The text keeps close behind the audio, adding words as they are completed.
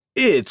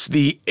It's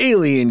the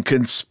Alien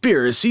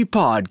Conspiracy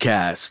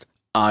Podcast.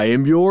 I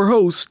am your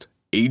host,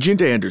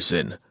 Agent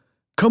Anderson.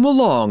 Come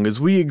along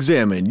as we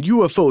examine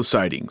UFO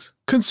sightings,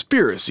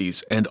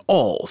 conspiracies, and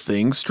all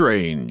things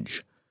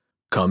strange.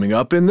 Coming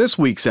up in this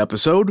week's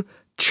episode,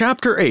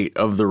 Chapter 8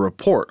 of the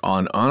Report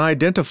on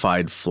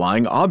Unidentified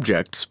Flying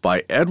Objects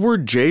by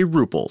Edward J.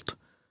 Ruppelt.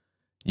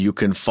 You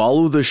can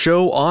follow the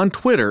show on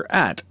Twitter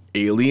at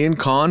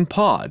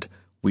AlienConPod.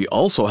 We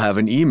also have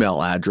an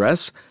email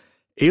address,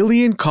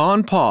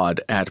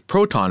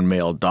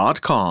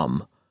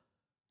 alienconpod@protonmail.com.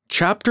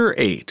 Chapter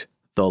 8,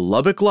 The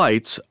Lubbock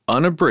Lights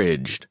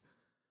Unabridged.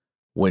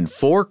 When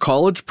four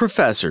college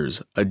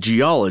professors, a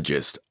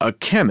geologist, a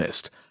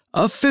chemist,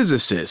 a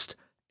physicist,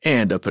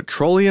 and a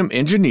petroleum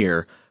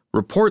engineer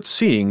report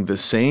seeing the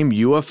same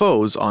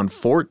UFOs on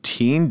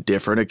 14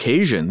 different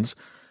occasions,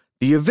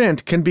 the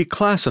event can be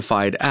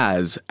classified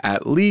as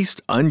at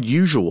least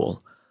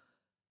unusual.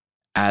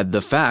 Add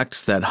the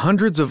facts that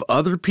hundreds of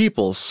other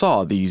people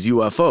saw these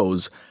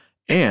UFOs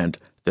and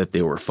that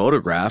they were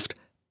photographed,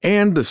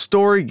 and the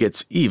story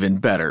gets even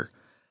better.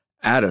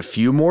 Add a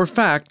few more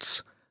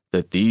facts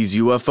that these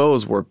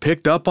UFOs were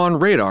picked up on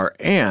radar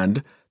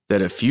and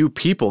that a few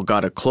people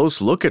got a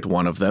close look at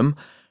one of them,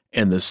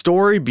 and the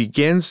story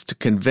begins to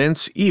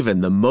convince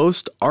even the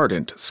most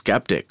ardent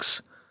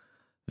skeptics.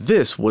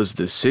 This was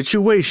the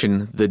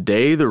situation the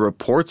day the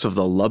reports of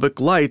the Lubbock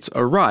Lights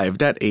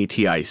arrived at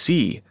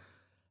ATIC.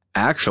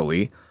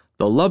 Actually,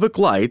 the Lubbock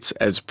Lights,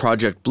 as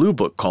Project Blue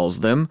Book calls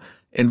them,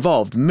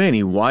 involved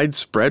many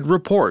widespread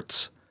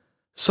reports.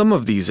 Some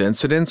of these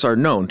incidents are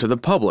known to the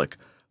public,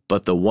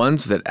 but the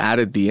ones that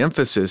added the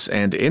emphasis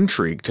and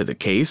intrigue to the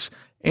case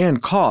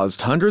and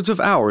caused hundreds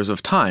of hours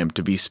of time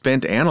to be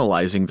spent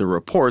analyzing the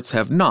reports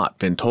have not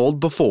been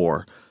told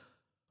before.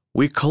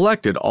 We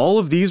collected all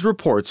of these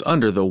reports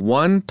under the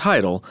one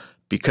title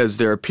because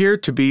there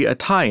appeared to be a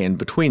tie-in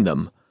between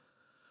them.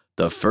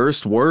 The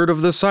first word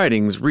of the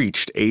sightings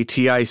reached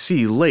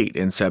ATIC late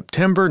in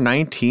September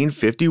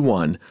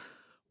 1951,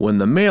 when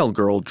the mail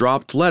girl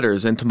dropped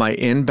letters into my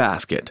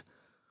in-basket.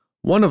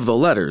 One of the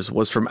letters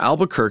was from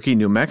Albuquerque,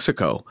 New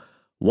Mexico.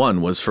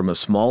 One was from a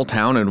small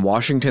town in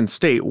Washington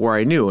state where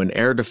I knew an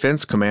Air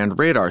Defense Command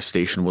radar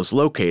station was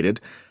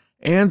located,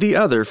 and the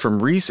other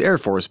from Reese Air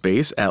Force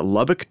Base at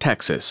Lubbock,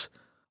 Texas.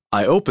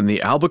 I opened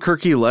the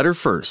Albuquerque letter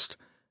first.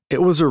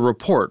 It was a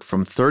report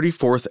from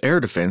 34th Air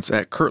Defense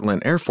at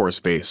Kirtland Air Force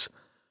Base.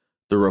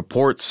 The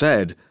report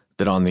said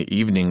that on the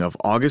evening of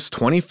August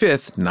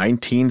 25,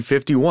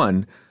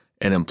 1951,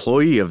 an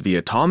employee of the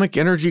Atomic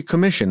Energy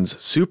Commission's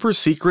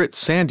super-secret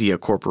Sandia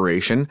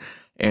Corporation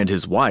and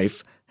his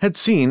wife had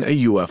seen a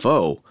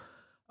UFO.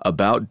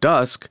 About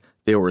dusk,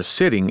 they were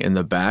sitting in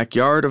the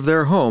backyard of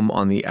their home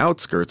on the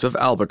outskirts of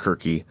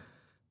Albuquerque.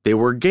 They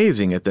were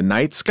gazing at the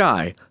night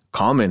sky,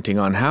 commenting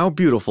on how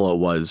beautiful it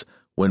was,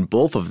 when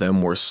both of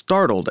them were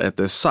startled at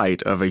the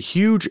sight of a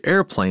huge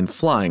airplane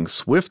flying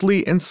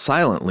swiftly and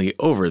silently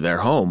over their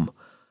home.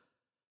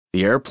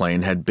 The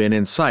airplane had been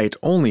in sight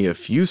only a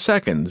few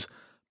seconds,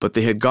 but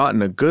they had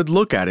gotten a good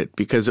look at it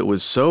because it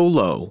was so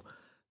low.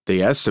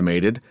 They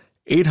estimated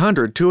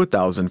 800 to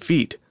 1,000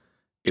 feet.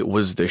 It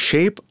was the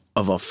shape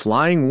of a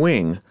flying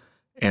wing,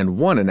 and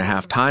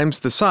 1.5 times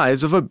the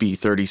size of a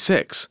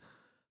B-36.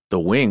 The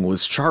wing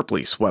was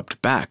sharply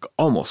swept back,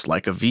 almost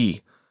like a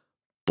V.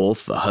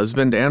 Both the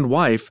husband and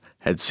wife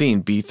had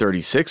seen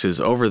B-36s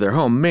over their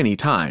home many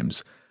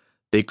times.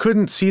 They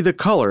couldn't see the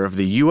color of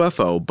the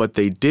UFO, but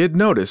they did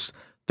notice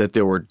that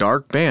there were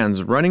dark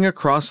bands running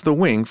across the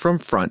wing from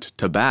front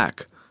to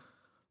back.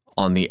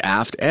 On the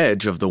aft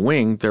edge of the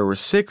wing there were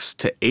 6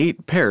 to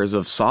 8 pairs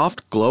of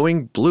soft,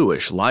 glowing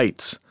bluish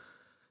lights.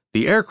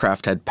 The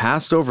aircraft had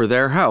passed over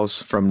their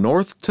house from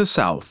north to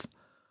south.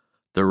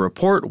 The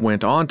report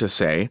went on to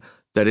say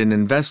that an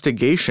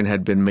investigation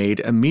had been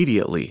made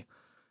immediately.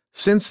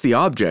 Since the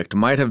object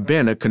might have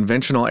been a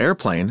conventional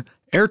airplane,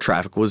 air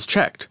traffic was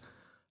checked.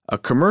 A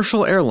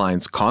commercial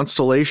airline's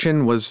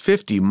Constellation was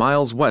 50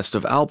 miles west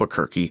of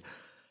Albuquerque,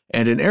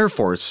 and an Air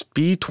Force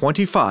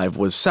B-25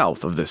 was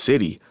south of the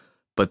city,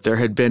 but there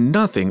had been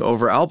nothing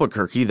over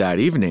Albuquerque that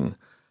evening.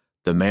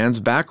 The man's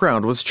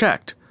background was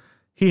checked.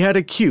 He had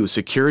a Q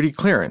security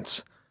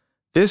clearance.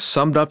 This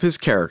summed up his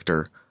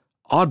character.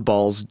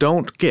 Oddballs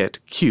don't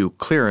get Q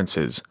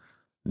clearances.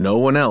 No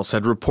one else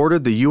had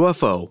reported the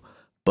UFO,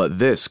 but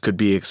this could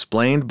be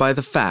explained by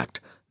the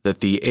fact that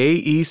the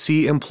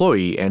AEC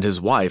employee and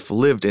his wife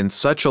lived in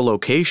such a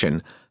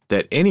location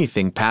that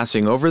anything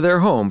passing over their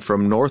home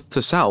from north to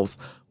south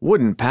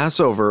wouldn't pass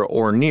over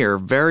or near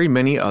very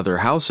many other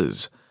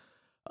houses.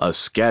 A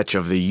sketch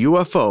of the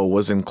UFO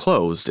was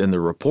enclosed in the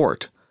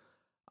report.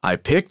 I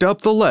picked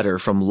up the letter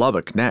from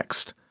Lubbock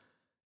next.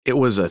 It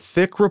was a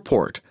thick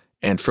report,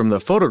 and from the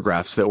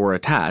photographs that were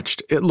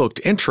attached, it looked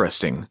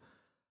interesting.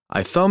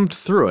 I thumbed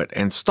through it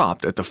and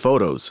stopped at the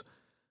photos.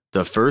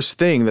 The first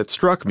thing that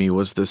struck me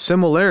was the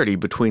similarity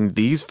between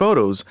these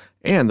photos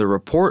and the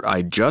report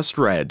I just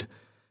read.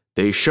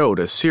 They showed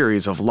a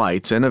series of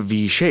lights in a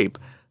V shape,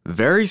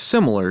 very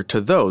similar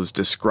to those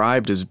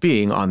described as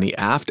being on the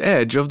aft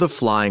edge of the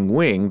flying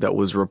wing that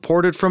was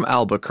reported from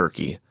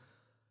Albuquerque.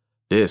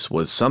 This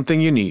was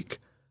something unique,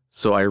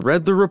 so I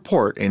read the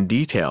report in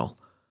detail.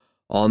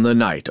 On the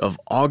night of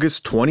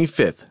August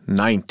 25,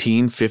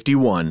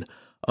 1951,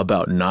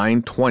 about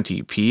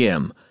 9:20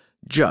 p.m.,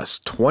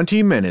 just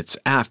 20 minutes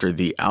after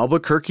the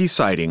Albuquerque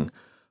sighting,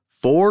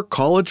 4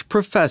 college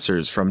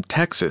professors from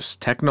Texas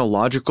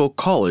Technological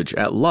College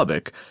at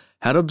Lubbock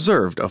had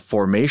observed a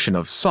formation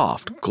of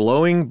soft,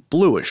 glowing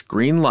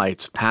bluish-green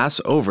lights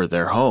pass over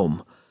their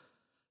home.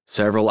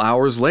 Several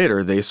hours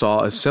later, they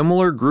saw a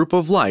similar group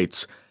of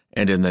lights,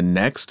 and in the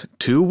next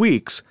 2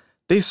 weeks,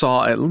 they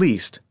saw at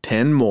least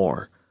 10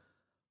 more.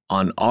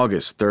 On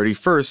August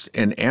 31st,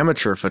 an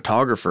amateur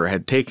photographer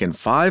had taken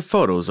 5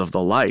 photos of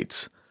the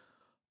lights.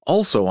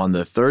 Also on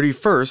the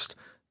 31st,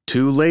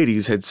 2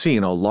 ladies had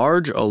seen a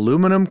large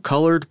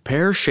aluminum-colored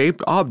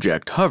pear-shaped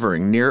object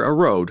hovering near a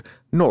road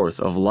north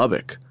of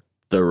Lubbock.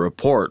 The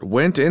report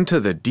went into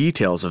the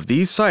details of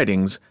these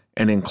sightings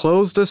and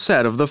enclosed a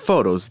set of the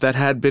photos that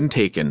had been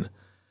taken.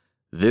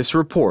 This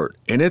report,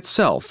 in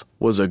itself,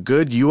 was a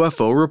good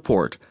UFO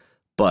report,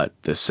 but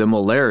the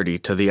similarity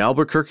to the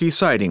Albuquerque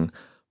sighting,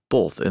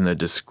 both in the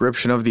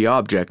description of the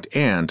object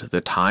and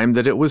the time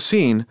that it was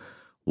seen,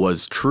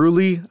 was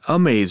truly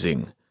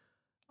amazing.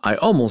 I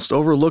almost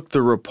overlooked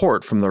the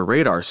report from the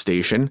radar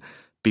station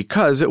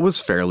because it was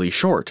fairly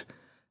short.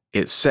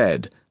 It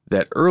said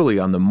that early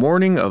on the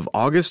morning of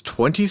August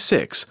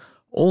 26,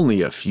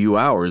 only a few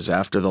hours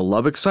after the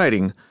Lubbock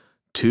sighting,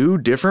 2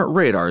 different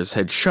radars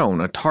had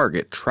shown a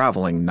target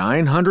traveling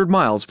 900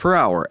 miles per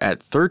hour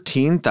at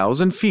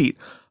 13,000 feet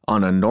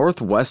on a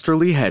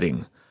northwesterly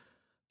heading.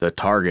 The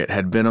target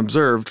had been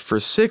observed for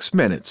 6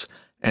 minutes,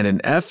 and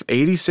an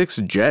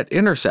F-86 jet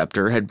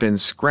interceptor had been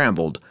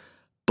scrambled,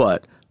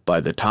 but by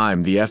the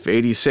time the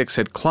F-86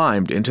 had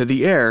climbed into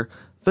the air,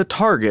 the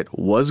target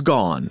was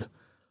gone.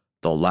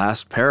 The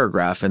last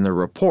paragraph in the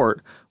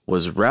report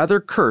was rather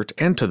curt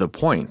and to the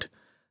point.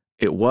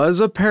 It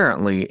was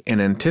apparently in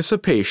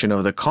anticipation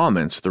of the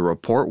comments the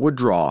report would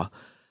draw.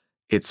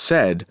 It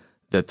said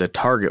that the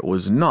target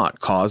was not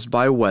caused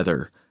by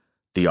weather.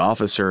 The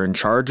officer in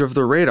charge of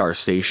the radar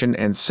station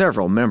and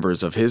several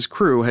members of his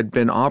crew had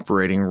been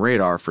operating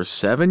radar for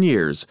 7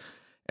 years,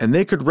 and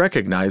they could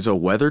recognize a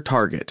weather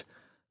target.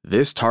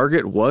 This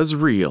target was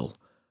real.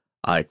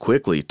 I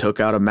quickly took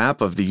out a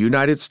map of the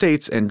United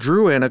States and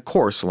drew in a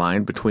course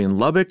line between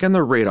Lubbock and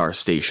the radar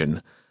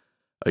station.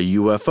 A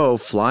UFO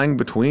flying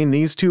between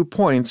these 2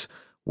 points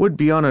would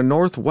be on a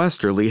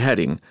northwesterly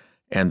heading,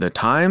 and the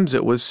times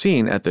it was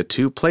seen at the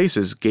 2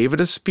 places gave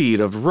it a speed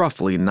of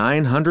roughly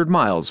 900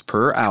 miles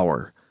per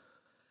hour.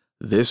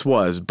 This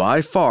was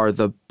by far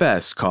the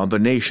best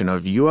combination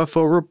of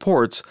UFO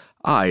reports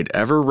I'd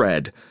ever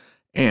read,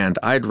 and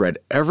I'd read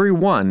every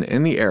one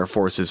in the Air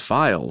Force's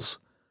files.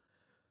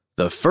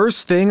 The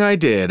first thing I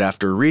did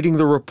after reading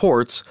the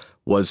reports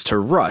was to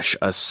rush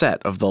a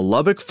set of the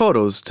Lubbock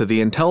photos to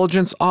the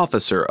intelligence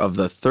officer of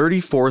the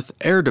 34th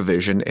Air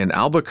Division in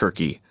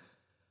Albuquerque.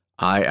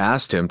 I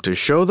asked him to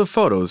show the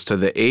photos to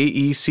the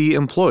AEC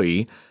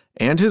employee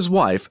and his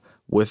wife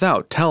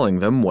without telling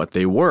them what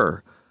they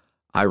were.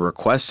 I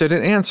requested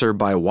an answer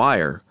by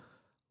wire.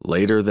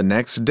 Later the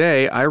next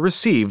day, I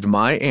received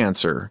my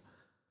answer.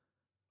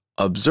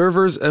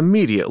 Observers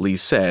immediately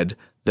said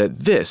that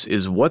this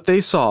is what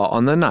they saw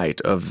on the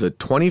night of the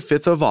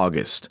 25th of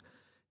August.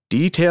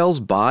 Details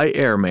by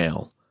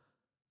airmail.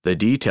 The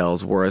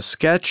details were a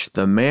sketch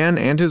the man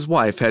and his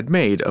wife had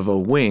made of a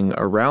wing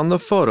around the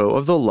photo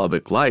of the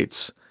Lubbock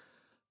lights.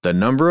 The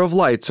number of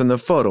lights in the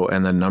photo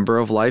and the number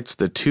of lights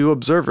the 2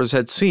 observers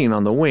had seen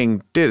on the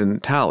wing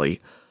didn't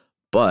tally,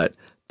 but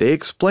they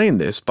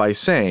explained this by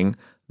saying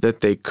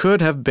that they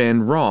could have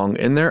been wrong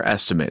in their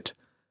estimate.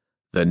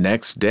 The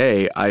next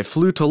day, I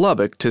flew to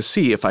Lubbock to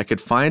see if I could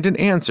find an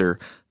answer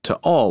to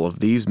all of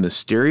these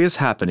mysterious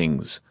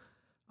happenings.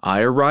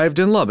 I arrived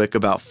in Lubbock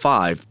about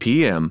 5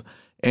 p.m.,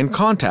 and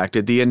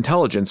contacted the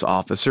intelligence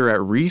officer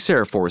at Reese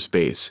Air Force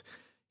Base.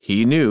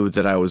 He knew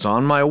that I was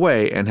on my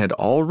way and had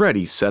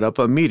already set up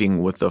a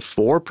meeting with the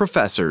 4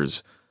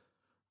 professors.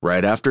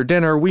 Right after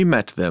dinner, we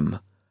met them.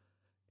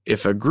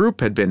 If a group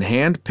had been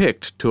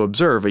hand-picked to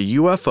observe a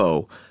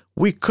UFO,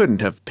 we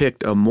couldn't have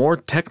picked a more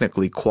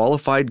technically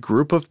qualified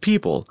group of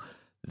people.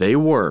 They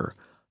were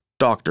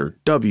Dr.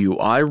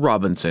 W.I.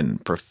 Robinson,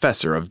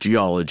 Professor of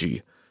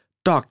Geology,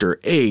 Dr.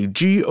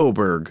 A.G.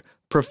 Oberg,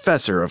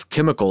 Professor of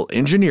Chemical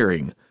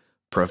Engineering,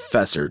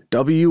 Professor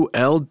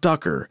W.L.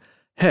 Ducker,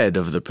 Head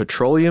of the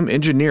Petroleum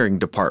Engineering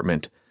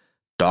Department,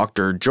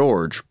 Dr.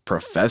 George,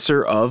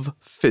 Professor of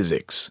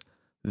Physics.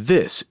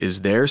 This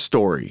is their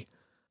story.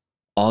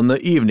 On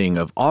the evening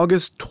of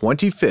August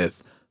 25th,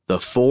 the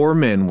 4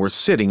 men were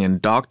sitting in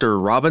Dr.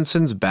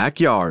 Robinson's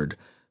backyard.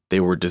 They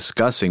were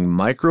discussing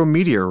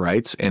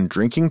micrometeorites and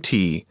drinking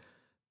tea.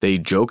 They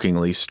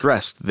jokingly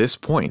stressed this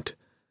point.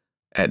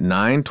 At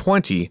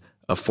 9:20,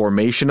 a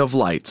formation of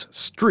lights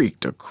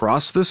streaked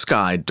across the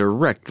sky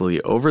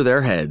directly over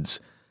their heads.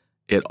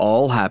 It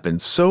all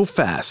happened so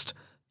fast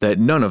that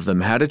none of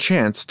them had a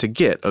chance to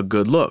get a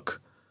good look.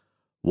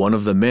 One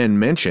of the men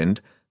mentioned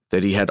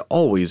that he had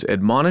always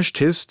admonished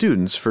his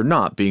students for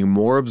not being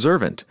more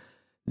observant.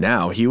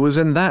 Now he was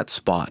in that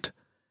spot.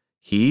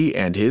 He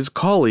and his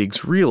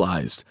colleagues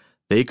realized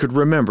they could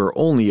remember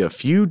only a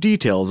few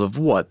details of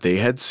what they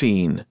had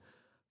seen.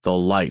 The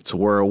lights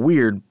were a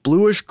weird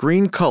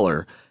bluish-green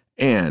color,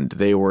 and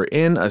they were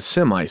in a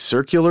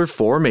semicircular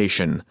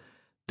formation.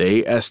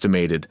 They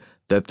estimated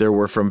that there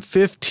were from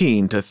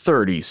 15 to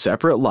 30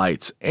 separate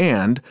lights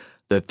and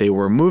that they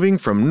were moving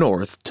from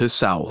north to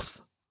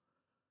south.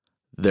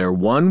 Their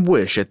one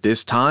wish at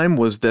this time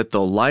was that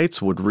the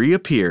lights would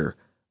reappear.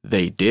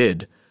 They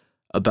did.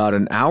 About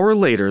an hour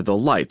later, the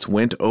lights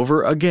went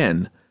over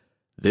again.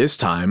 This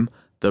time,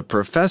 the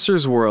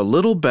professors were a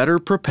little better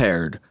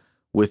prepared.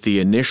 With the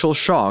initial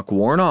shock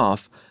worn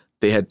off,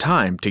 they had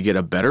time to get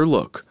a better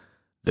look.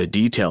 The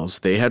details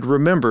they had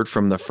remembered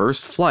from the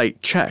first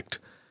flight checked.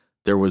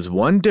 There was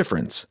one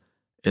difference.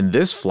 In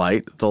this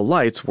flight, the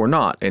lights were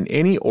not in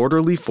any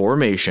orderly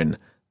formation.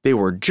 They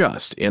were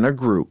just in a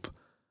group.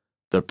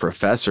 The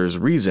professors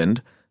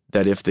reasoned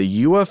that if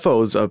the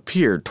UFOs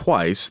appeared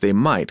twice, they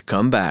might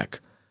come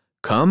back.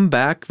 Come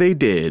back they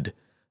did,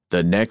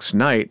 the next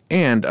night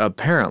and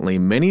apparently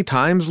many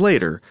times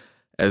later,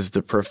 as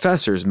the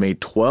professors made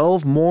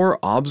 12 more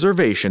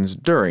observations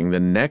during the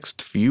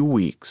next few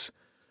weeks.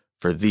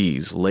 For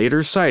these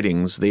later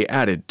sightings, they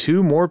added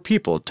 2 more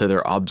people to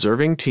their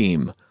observing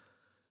team.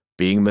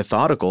 Being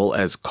methodical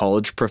as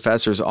college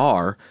professors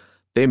are,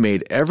 they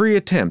made every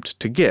attempt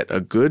to get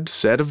a good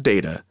set of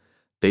data.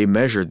 They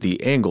measured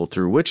the angle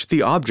through which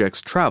the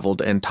objects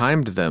traveled and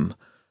timed them.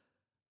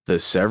 The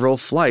several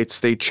flights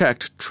they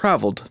checked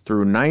traveled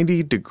through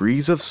 90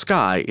 degrees of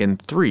sky in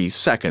 3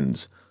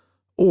 seconds,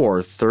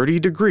 or 30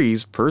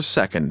 degrees per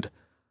second.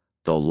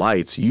 The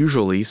lights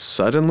usually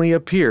suddenly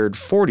appeared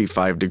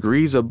 45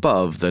 degrees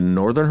above the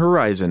northern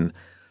horizon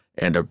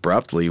and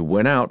abruptly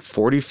went out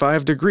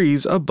 45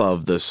 degrees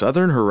above the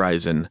southern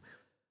horizon.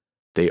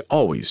 They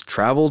always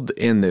traveled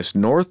in this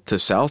north to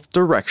south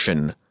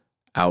direction,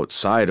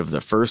 outside of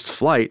the first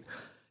flight,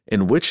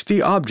 in which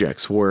the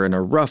objects were in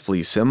a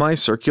roughly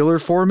semicircular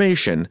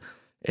formation.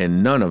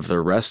 In none of the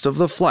rest of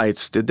the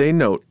flights did they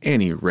note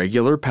any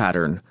regular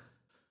pattern.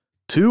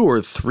 2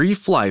 or 3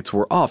 flights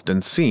were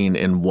often seen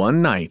in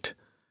one night.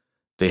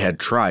 They had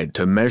tried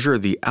to measure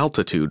the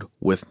altitude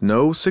with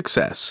no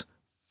success.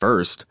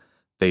 First,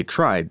 they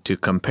tried to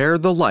compare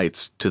the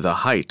lights to the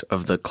height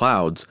of the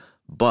clouds,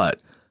 but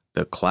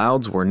the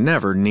clouds were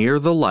never near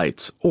the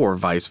lights or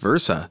vice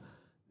versa.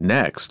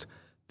 Next,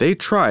 they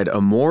tried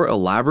a more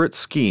elaborate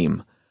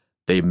scheme.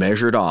 They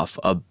measured off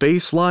a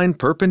baseline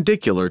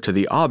perpendicular to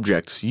the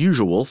object's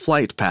usual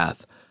flight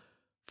path.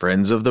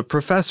 Friends of the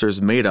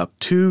professors made up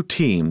 2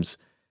 teams.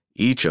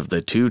 Each of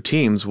the 2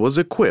 teams was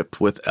equipped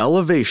with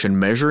elevation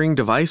measuring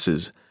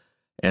devices,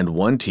 and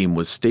one team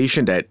was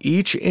stationed at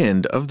each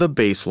end of the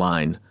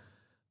baseline.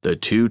 The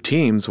 2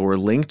 teams were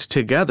linked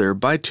together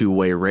by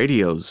 2-way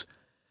radios.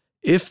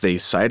 If they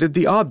sighted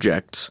the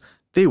objects,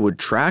 they would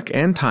track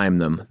and time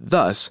them,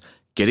 thus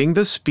getting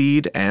the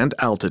speed and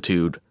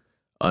altitude.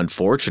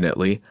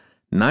 Unfortunately,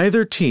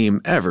 neither team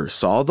ever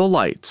saw the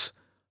lights,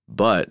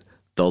 but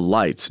the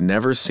lights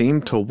never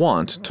seemed to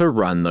want to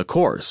run the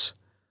course.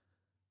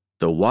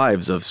 The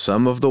wives of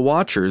some of the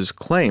watchers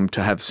claimed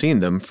to have seen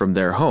them from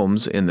their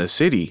homes in the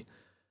city.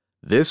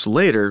 This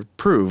later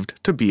proved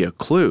to be a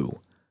clue.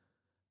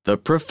 The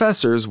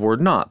professors were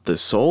not the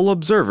sole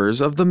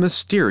observers of the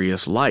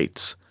mysterious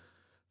lights.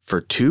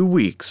 For 2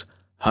 weeks,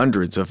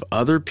 hundreds of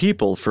other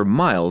people for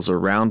miles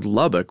around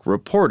Lubbock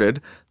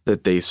reported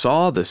that they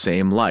saw the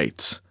same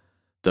lights.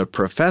 The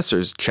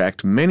professors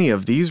checked many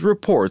of these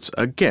reports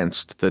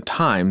against the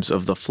times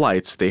of the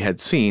flights they had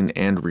seen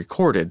and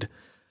recorded,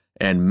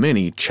 and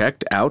many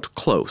checked out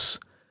close.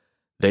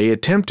 They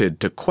attempted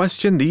to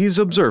question these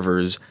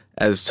observers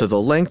as to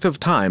the length of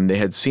time they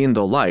had seen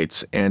the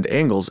lights and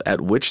angles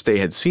at which they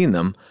had seen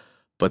them,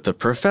 but the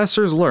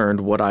professors learned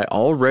what I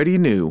already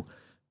knew: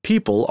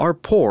 people are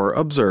poor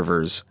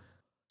observers.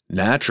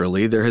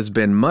 Naturally, there has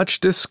been much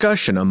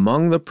discussion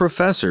among the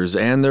professors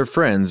and their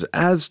friends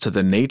as to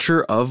the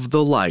nature of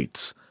the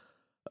lights.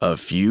 A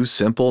few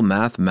simple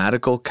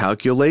mathematical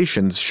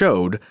calculations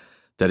showed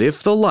that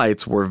if the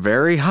lights were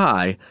very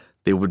high,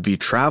 they would be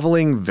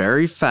traveling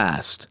very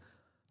fast.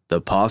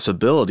 The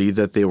possibility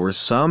that they were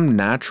some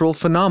natural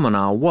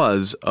phenomena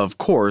was, of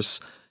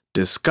course,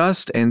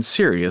 discussed and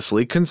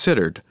seriously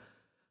considered.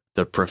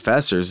 The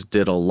professors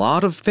did a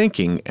lot of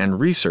thinking and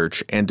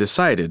research and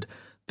decided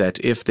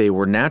that if they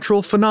were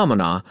natural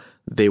phenomena,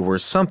 they were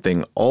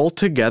something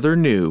altogether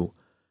new.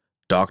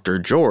 Dr.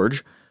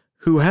 George,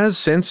 who has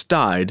since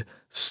died,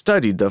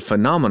 studied the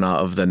phenomena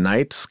of the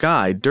night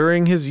sky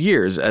during his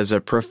years as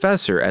a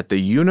professor at the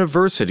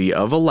University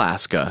of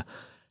Alaska,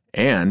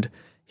 and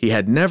he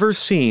had never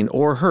seen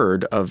or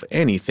heard of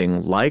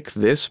anything like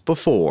this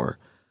before.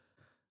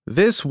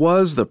 This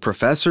was the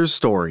professor's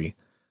story.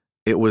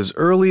 It was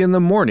early in the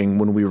morning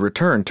when we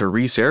returned to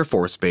Reese Air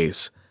Force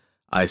Base.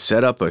 I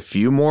set up a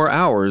few more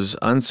hours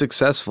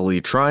unsuccessfully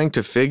trying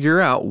to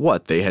figure out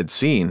what they had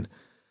seen.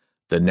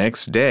 The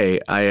next day,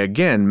 I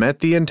again met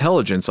the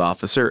intelligence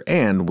officer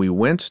and we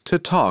went to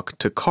talk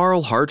to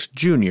Carl Hart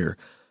Jr.,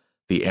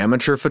 the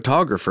amateur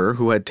photographer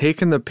who had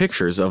taken the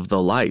pictures of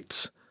the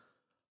lights.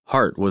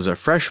 Hart was a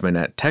freshman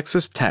at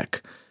Texas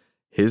Tech.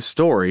 His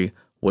story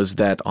was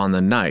that on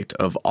the night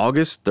of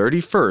August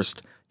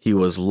 31st, he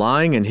was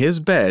lying in his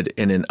bed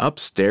in an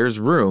upstairs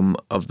room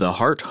of the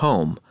Hart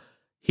home.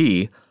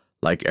 He,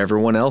 like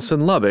everyone else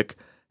in Lubbock,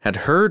 had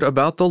heard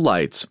about the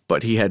lights,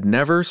 but he had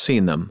never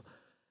seen them.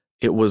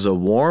 It was a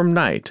warm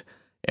night,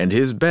 and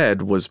his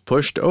bed was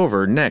pushed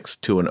over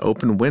next to an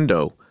open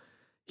window.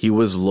 He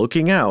was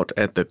looking out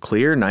at the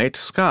clear night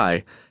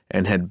sky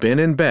and had been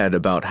in bed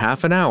about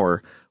half an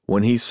hour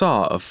when he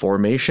saw a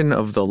formation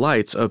of the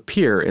lights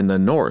appear in the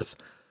north,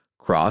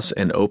 cross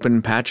an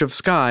open patch of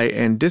sky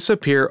and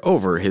disappear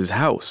over his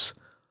house.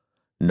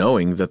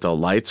 Knowing that the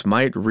lights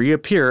might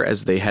reappear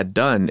as they had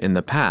done in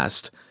the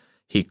past,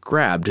 he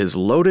grabbed his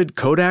loaded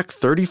Kodak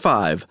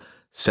 35,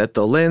 set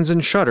the lens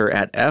and shutter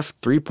at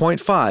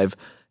f3.5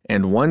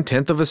 and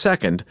 1/10 of a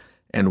second,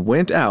 and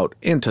went out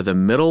into the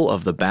middle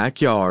of the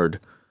backyard.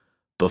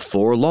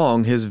 Before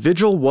long, his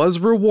vigil was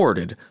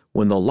rewarded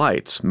when the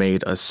lights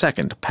made a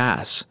second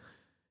pass.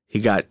 He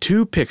got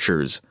 2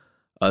 pictures.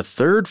 A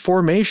third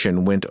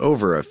formation went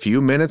over a few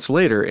minutes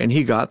later and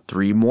he got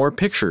 3 more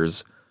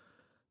pictures.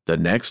 The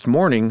next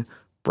morning,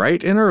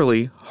 bright and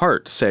early,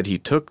 Hart said he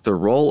took the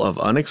roll of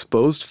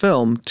unexposed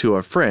film to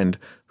a friend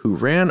who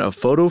ran a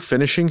photo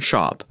finishing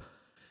shop.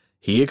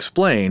 He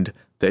explained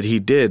that he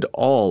did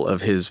all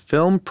of his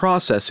film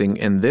processing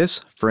in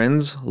this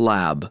friend's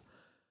lab.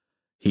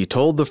 He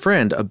told the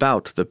friend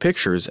about the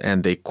pictures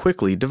and they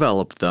quickly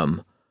developed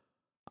them.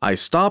 I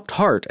stopped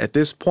Hart at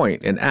this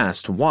point and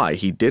asked why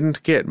he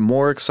didn't get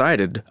more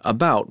excited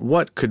about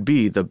what could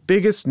be the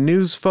biggest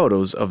news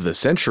photos of the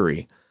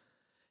century.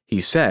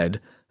 He said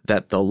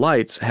that the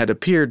lights had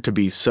appeared to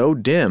be so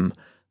dim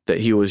that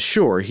he was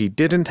sure he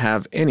didn't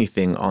have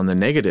anything on the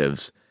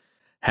negatives.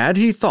 Had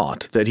he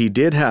thought that he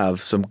did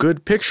have some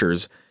good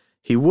pictures,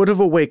 he would have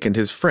awakened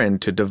his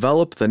friend to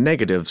develop the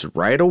negatives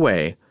right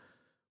away.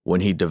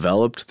 When he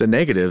developed the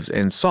negatives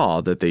and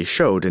saw that they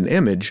showed an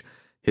image,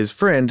 his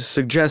friend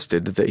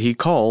suggested that he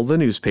call the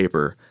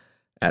newspaper.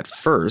 At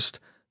first,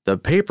 the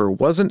paper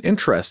wasn't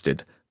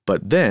interested,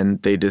 but then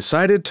they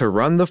decided to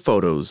run the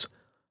photos.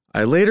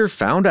 I later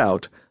found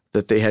out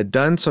that they had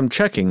done some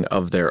checking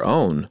of their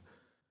own.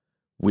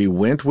 We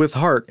went with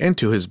Hart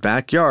into his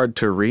backyard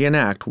to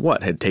reenact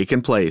what had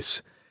taken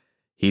place.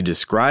 He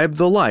described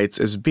the lights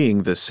as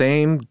being the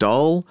same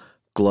dull,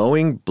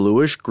 glowing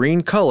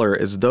bluish-green color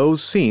as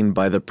those seen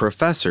by the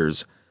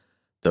professors.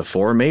 The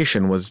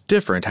formation was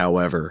different,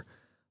 however.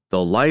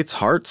 The lights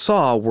Hart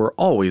saw were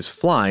always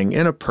flying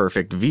in a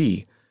perfect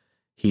V.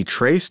 He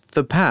traced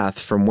the path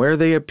from where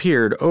they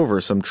appeared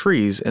over some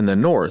trees in the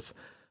north,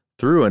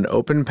 through an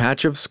open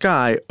patch of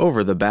sky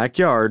over the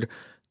backyard,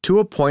 to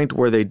a point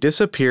where they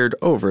disappeared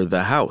over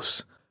the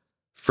house.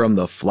 From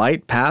the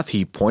flight path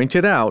he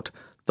pointed out,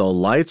 the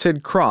lights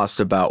had crossed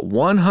about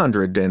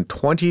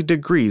 120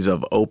 degrees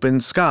of open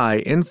sky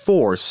in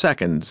 4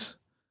 seconds.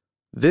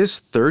 This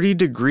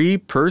 30-degree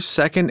per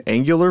second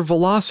angular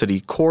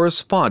velocity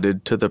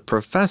corresponded to the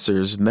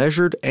professor's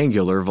measured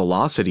angular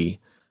velocity.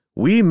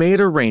 We made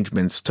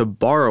arrangements to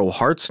borrow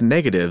Hart's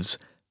negatives,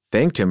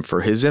 thanked him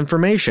for his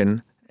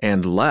information,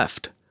 and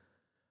left.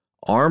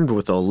 Armed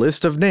with a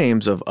list of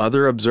names of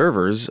other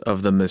observers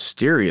of the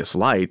mysterious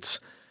lights,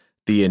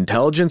 the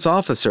intelligence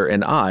officer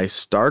and I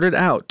started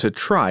out to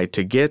try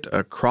to get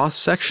a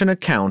cross-section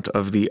account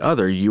of the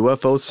other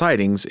UFO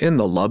sightings in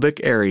the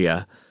Lubbock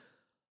area.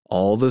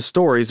 All the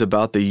stories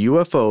about the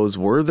UFOs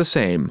were the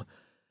same.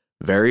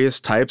 Various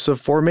types of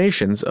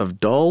formations of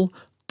dull,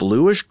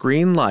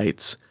 bluish-green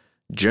lights,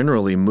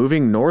 generally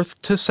moving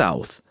north to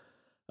south.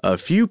 A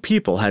few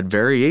people had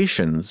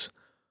variations.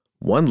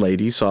 One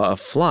lady saw a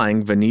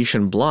flying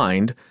Venetian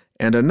blind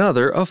and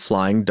another a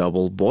flying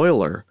double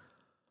boiler.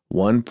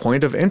 One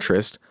point of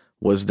interest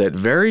was that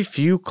very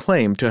few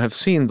claimed to have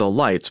seen the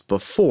lights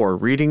before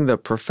reading the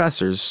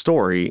professor's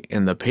story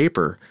in the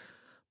paper.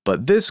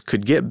 But this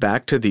could get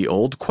back to the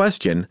old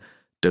question,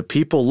 do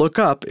people look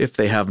up if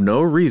they have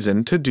no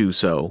reason to do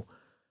so?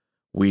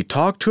 We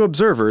talked to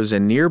observers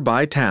in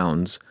nearby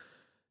towns.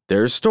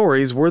 Their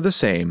stories were the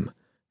same.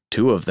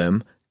 2 of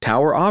them,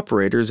 tower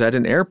operators at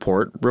an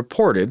airport,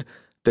 reported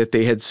that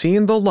they had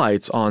seen the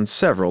lights on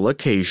several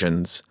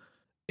occasions.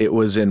 It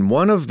was in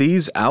one of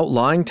these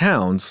outlying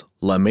towns,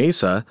 La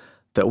Mesa,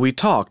 that we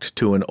talked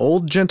to an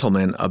old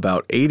gentleman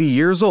about 80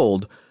 years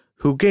old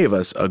who gave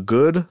us a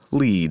good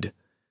lead.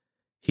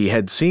 He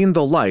had seen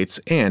the lights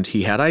and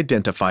he had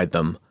identified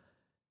them.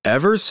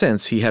 Ever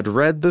since he had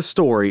read the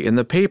story in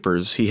the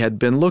papers, he had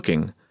been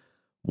looking.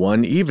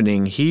 One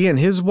evening, he and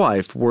his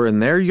wife were in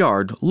their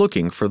yard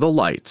looking for the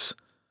lights.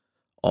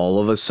 All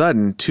of a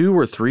sudden, 2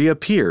 or 3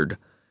 appeared.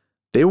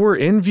 They were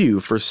in view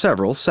for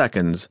several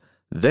seconds.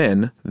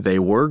 Then they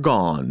were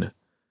gone.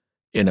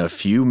 In a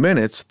few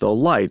minutes, the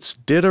lights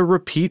did a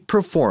repeat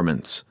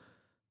performance.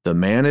 The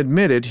man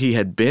admitted he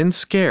had been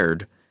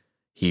scared.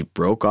 He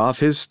broke off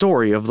his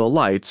story of the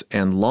lights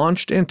and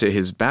launched into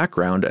his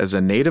background as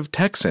a native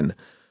Texan,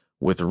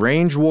 with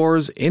range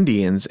wars,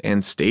 Indians,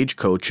 and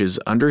stagecoaches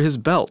under his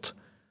belt.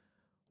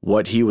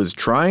 What he was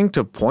trying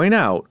to point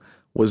out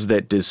was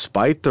that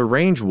despite the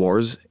range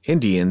wars,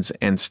 Indians,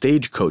 and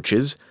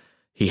stagecoaches,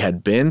 he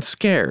had been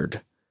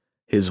scared.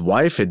 His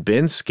wife had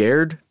been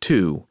scared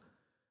too.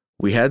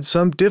 We had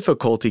some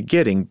difficulty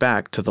getting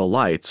back to the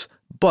lights,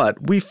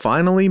 but we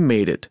finally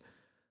made it.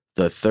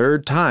 The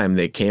third time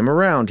they came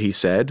around, he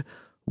said,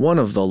 one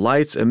of the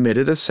lights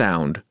emitted a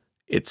sound.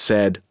 It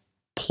said,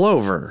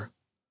 "Plover."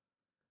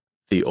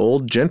 The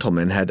old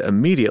gentleman had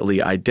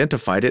immediately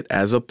identified it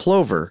as a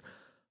plover,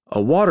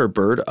 a water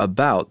bird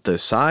about the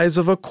size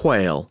of a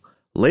quail.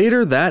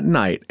 Later that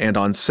night and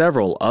on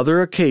several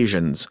other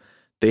occasions,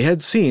 they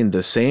had seen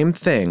the same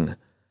thing.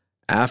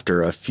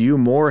 After a few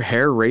more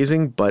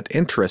hair-raising but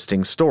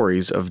interesting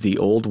stories of the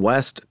Old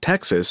West,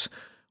 Texas,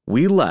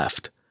 we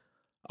left.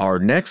 Our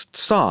next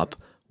stop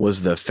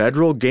was the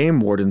Federal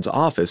Game Warden's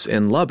office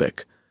in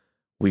Lubbock.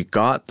 We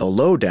got the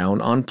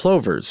lowdown on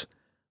plovers.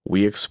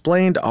 We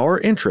explained our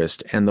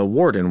interest, and the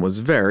warden was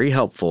very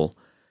helpful.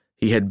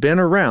 He had been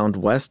around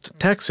West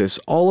Texas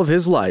all of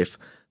his life,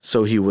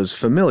 so he was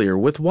familiar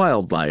with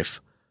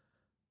wildlife.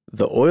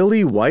 The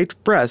oily white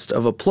breast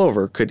of a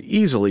plover could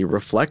easily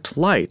reflect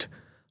light,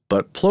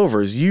 but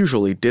plovers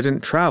usually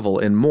didn't travel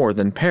in more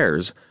than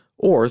pairs,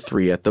 or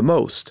 3 at the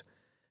most.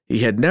 He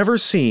had never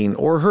seen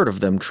or heard of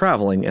them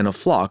traveling in a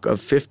flock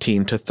of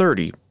 15 to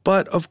 30,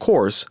 but of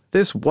course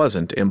this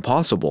wasn't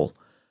impossible.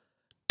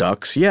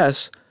 Ducks,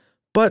 yes,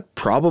 but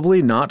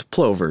probably not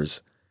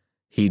plovers.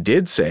 He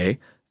did say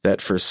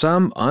that for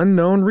some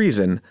unknown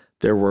reason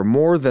there were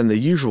more than the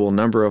usual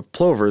number of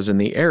plovers in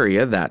the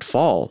area that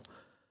fall.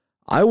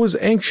 I was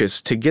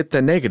anxious to get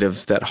the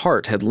negatives that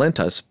Hart had lent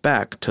us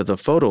back to the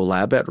photo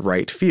lab at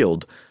Wright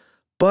Field,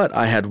 but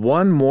I had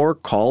one more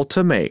call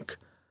to make.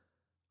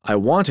 I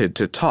wanted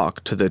to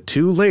talk to the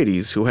 2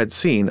 ladies who had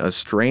seen a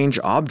strange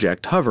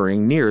object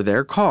hovering near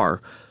their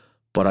car,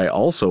 but I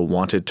also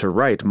wanted to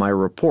write my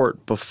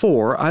report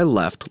before I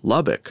left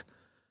Lubbock.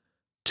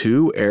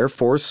 2 Air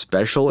Force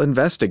special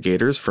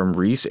investigators from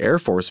Reese Air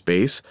Force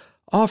Base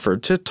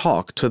offered to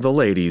talk to the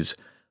ladies,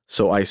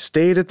 so I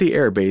stayed at the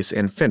airbase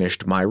and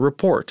finished my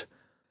report.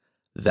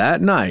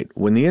 That night,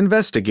 when the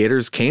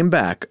investigators came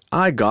back,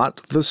 I got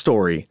the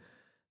story.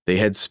 They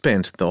had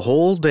spent the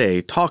whole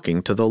day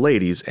talking to the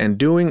ladies and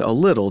doing a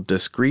little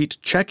discreet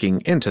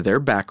checking into their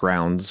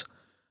backgrounds.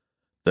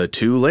 The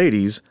 2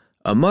 ladies,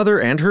 a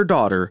mother and her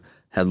daughter,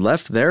 had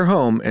left their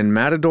home in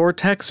Matador,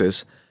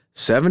 Texas,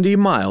 70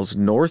 miles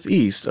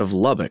northeast of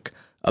Lubbock,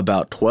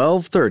 about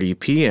 12:30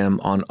 p.m.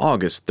 on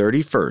August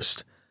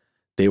 31st.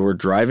 They were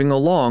driving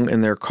along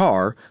in their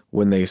car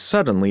when they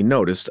suddenly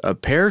noticed a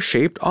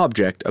pear-shaped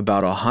object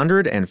about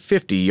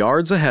 150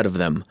 yards ahead of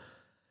them.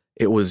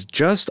 It was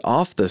just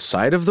off the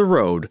side of the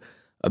road,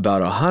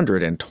 about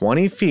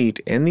 120 feet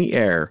in the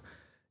air.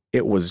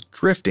 It was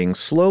drifting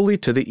slowly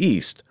to the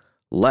east,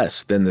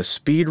 less than the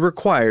speed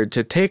required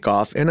to take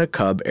off in a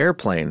Cub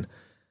airplane.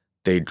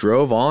 They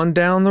drove on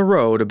down the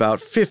road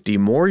about 50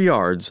 more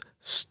yards,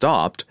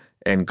 stopped,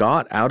 and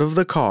got out of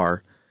the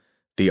car.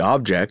 The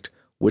object,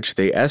 which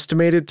they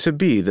estimated to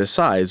be the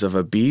size of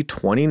a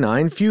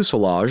B-29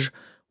 fuselage,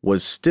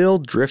 was still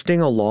drifting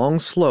along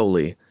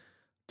slowly.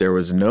 There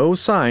was no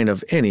sign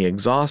of any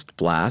exhaust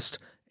blast,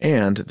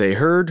 and they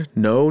heard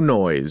no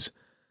noise.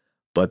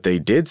 But they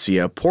did see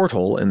a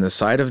porthole in the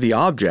side of the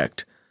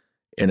object.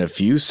 In a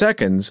few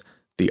seconds,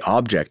 the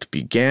object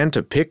began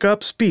to pick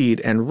up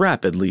speed and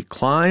rapidly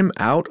climb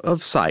out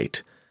of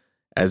sight.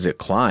 As it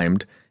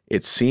climbed,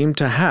 it seemed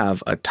to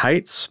have a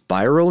tight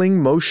spiraling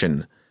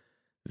motion.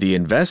 The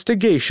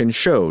investigation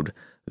showed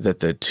that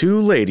the 2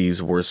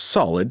 ladies were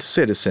solid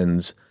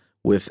citizens,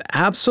 with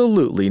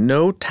absolutely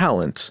no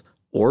talents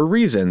or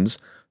reasons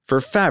for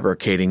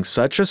fabricating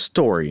such a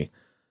story.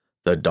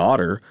 The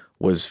daughter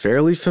was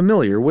fairly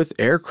familiar with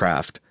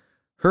aircraft.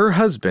 Her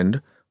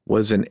husband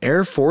was an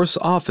Air Force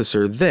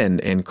officer then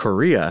in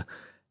Korea,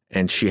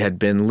 and she had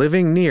been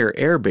living near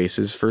air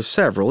bases for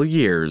several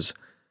years.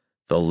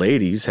 The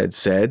ladies had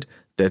said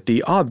that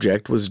the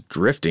object was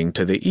drifting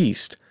to the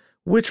east,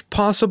 which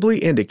possibly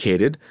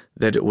indicated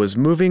that it was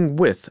moving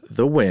with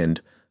the wind,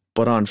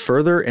 but on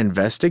further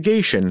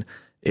investigation,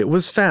 it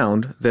was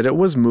found that it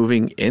was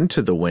moving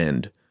into the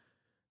wind.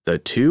 The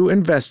 2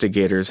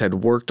 investigators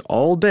had worked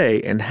all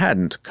day and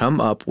hadn't come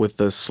up with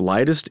the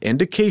slightest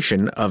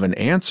indication of an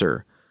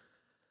answer.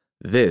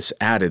 This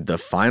added the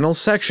final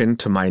section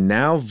to my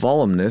now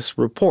voluminous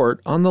report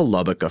on the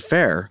Lubbock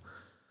affair.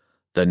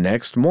 The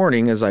next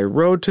morning, as I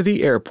rode to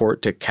the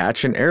airport to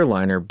catch an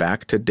airliner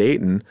back to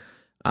Dayton,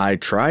 I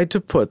tried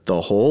to put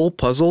the whole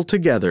puzzle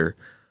together.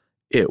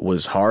 It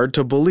was hard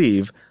to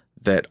believe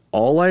that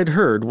all I'd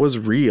heard was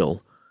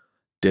real.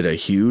 Did a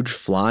huge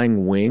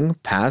flying wing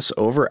pass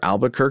over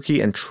Albuquerque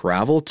and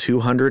travel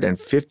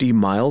 250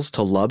 miles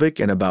to Lubbock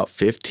in about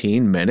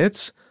 15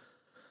 minutes?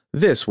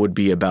 This would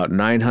be about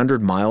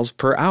 900 miles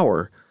per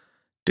hour.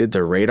 Did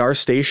the radar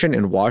station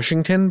in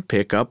Washington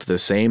pick up the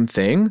same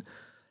thing?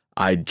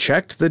 I'd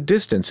checked the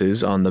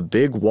distances on the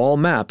big wall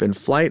map in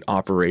flight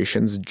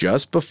operations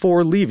just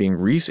before leaving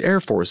Reese Air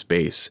Force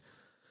Base.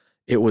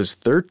 It was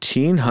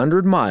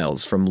 1,300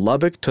 miles from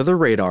Lubbock to the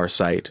radar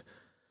site.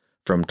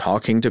 From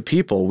talking to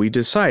people, we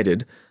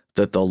decided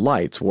that the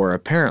lights were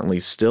apparently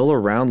still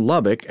around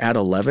Lubbock at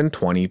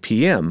 11:20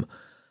 p.m.,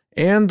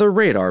 and the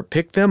radar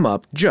picked them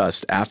up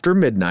just after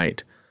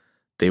midnight.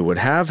 They would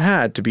have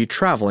had to be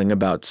traveling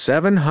about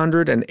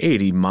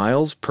 780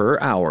 miles per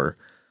hour.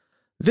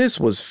 This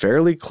was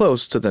fairly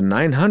close to the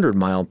 900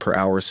 mile per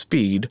hour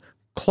speed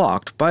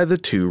clocked by the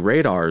two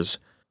radars.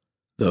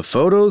 The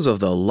photos of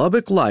the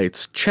Lubbock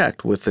lights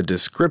checked with the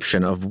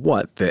description of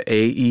what the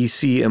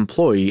AEC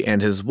employee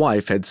and his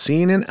wife had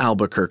seen in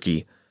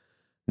Albuquerque.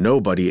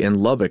 Nobody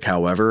in Lubbock,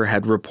 however,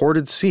 had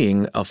reported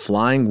seeing a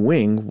flying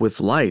wing with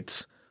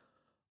lights.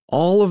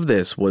 All of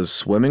this was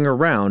swimming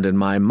around in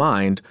my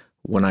mind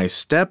when I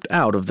stepped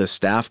out of the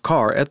staff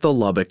car at the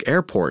Lubbock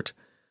airport.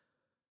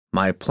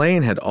 My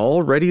plane had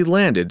already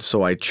landed,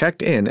 so I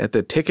checked in at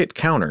the ticket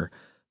counter,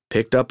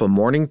 picked up a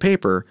morning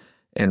paper,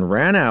 and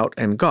ran out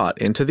and got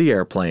into the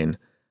airplane.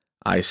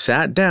 I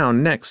sat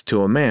down next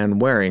to a man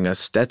wearing a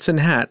Stetson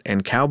hat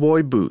and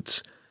cowboy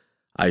boots.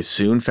 I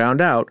soon found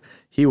out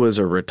he was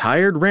a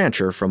retired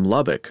rancher from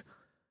Lubbock.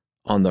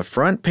 On the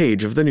front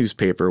page of the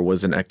newspaper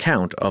was an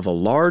account of a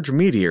large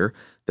meteor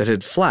that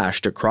had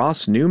flashed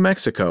across New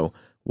Mexico,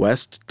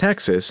 West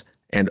Texas,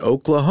 and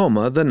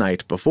Oklahoma the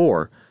night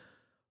before.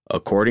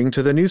 According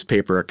to the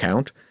newspaper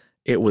account,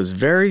 it was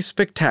very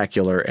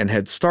spectacular and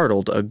had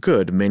startled a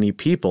good many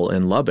people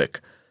in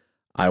Lubbock.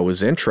 I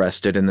was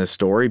interested in the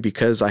story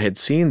because I had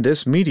seen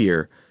this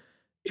meteor.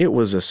 It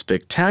was a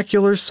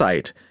spectacular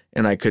sight,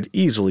 and I could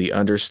easily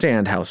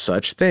understand how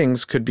such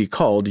things could be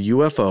called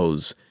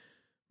UFOs.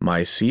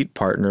 My seat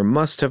partner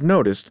must have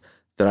noticed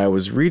that I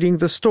was reading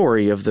the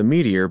story of the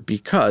meteor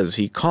because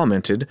he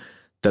commented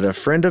that a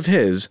friend of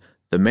his,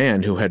 the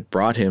man who had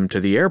brought him to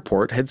the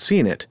airport, had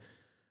seen it.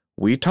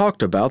 We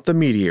talked about the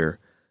meteor.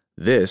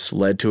 This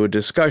led to a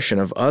discussion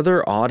of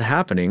other odd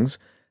happenings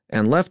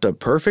and left a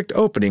perfect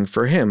opening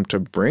for him to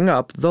bring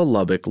up the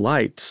Lubbock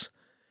lights.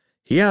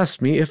 He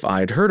asked me if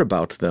I'd heard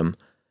about them.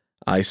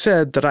 I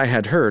said that I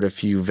had heard a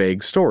few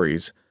vague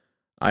stories.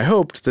 I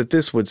hoped that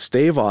this would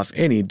stave off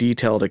any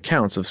detailed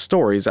accounts of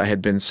stories I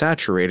had been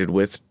saturated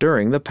with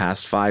during the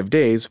past 5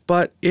 days,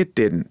 but it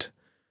didn't.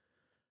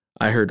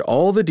 I heard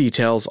all the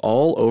details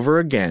all over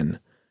again.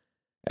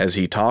 As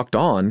he talked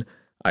on,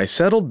 I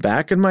settled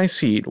back in my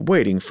seat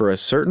waiting for a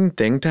certain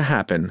thing to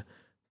happen.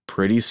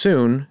 Pretty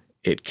soon,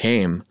 it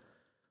came.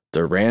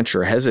 The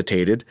rancher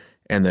hesitated,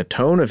 and the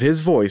tone of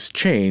his voice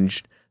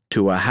changed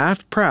to a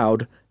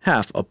half-proud,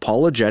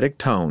 half-apologetic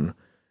tone.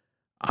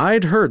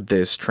 I'd heard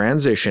this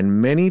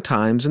transition many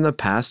times in the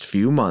past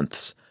few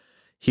months.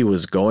 He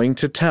was going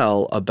to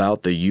tell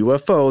about the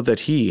UFO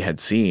that he had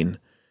seen.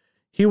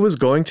 He was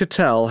going to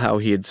tell how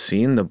he had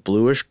seen the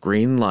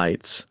bluish-green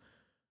lights.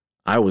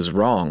 I was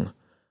wrong.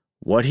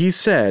 What he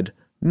said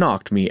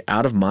knocked me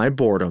out of my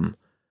boredom.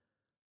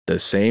 The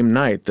same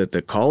night that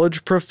the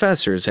college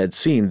professors had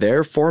seen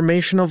their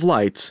formation of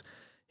lights,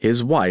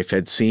 his wife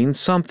had seen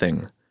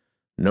something.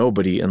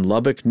 Nobody in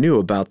Lubbock knew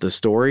about the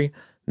story,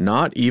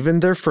 not even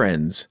their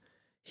friends.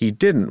 He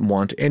didn't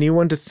want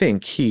anyone to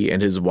think he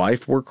and his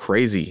wife were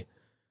crazy.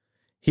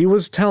 He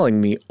was telling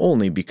me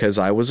only because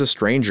I was a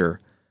stranger.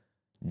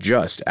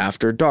 Just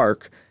after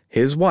dark,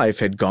 his wife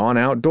had gone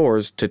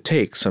outdoors to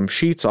take some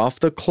sheets off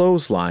the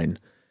clothesline.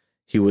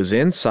 He was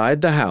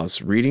inside the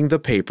house reading the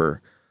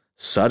paper.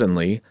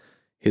 Suddenly,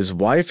 his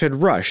wife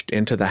had rushed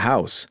into the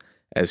house,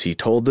 as he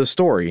told the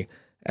story,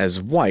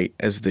 as white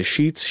as the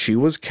sheets she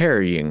was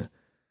carrying.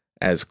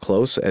 As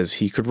close as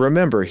he could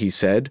remember, he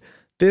said,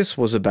 this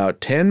was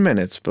about 10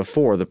 minutes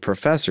before the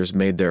professors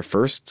made their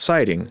first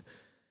sighting.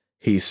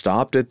 He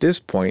stopped at this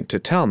point to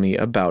tell me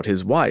about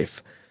his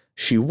wife.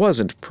 She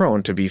wasn't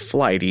prone to be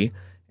flighty,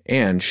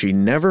 and she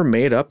never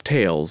made up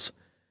tales.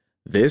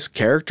 This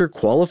character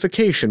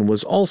qualification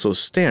was also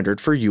standard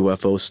for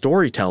UFO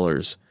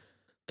storytellers.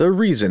 The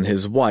reason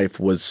his wife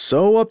was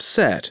so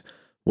upset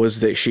was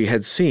that she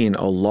had seen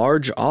a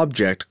large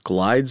object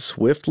glide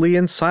swiftly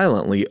and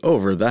silently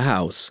over the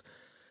house.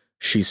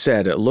 She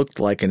said it looked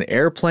like an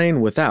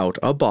airplane without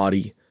a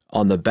body.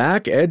 On the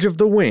back edge of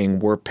the wing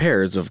were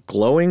pairs of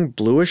glowing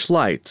bluish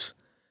lights.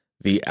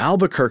 The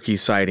Albuquerque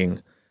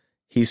sighting.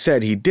 He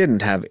said he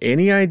didn't have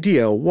any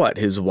idea what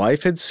his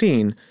wife had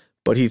seen,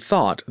 but he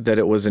thought that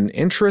it was an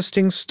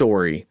interesting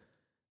story.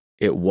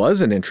 It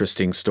was an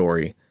interesting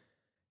story.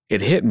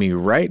 It hit me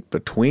right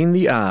between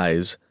the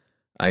eyes.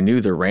 I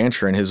knew the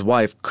rancher and his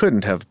wife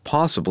couldn't have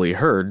possibly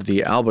heard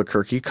the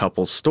Albuquerque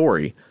couple's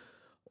story.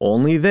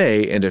 Only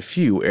they and a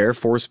few Air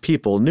Force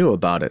people knew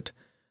about it.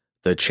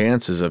 The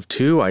chances of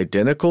two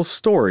identical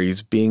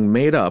stories being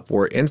made up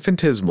were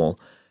infinitesimal,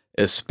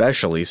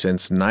 especially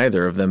since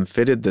neither of them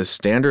fitted the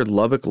standard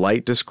Lubbock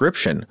Light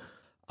description.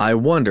 I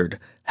wondered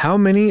how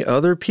many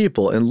other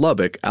people in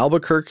Lubbock,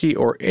 Albuquerque,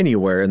 or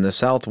anywhere in the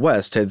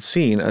Southwest had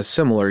seen a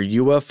similar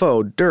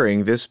UFO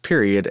during this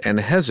period and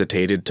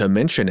hesitated to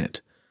mention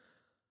it.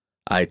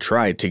 I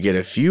tried to get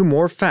a few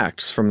more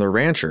facts from the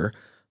rancher,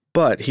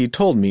 but he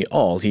told me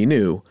all he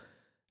knew.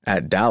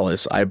 At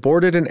Dallas, I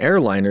boarded an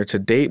airliner to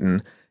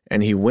Dayton,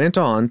 and he went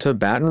on to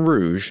Baton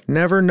Rouge,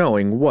 never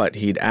knowing what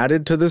he'd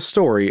added to the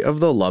story of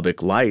the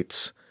Lubbock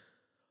Lights.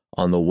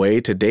 On the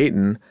way to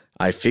Dayton,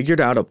 I figured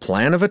out a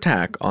plan of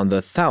attack on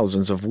the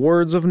thousands of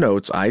words of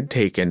notes I'd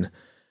taken.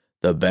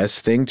 The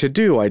best thing to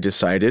do, I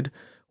decided,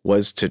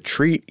 was to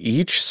treat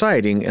each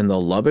sighting in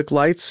the Lubbock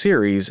Lights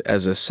series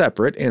as a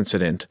separate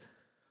incident.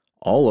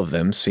 All of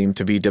them seemed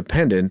to be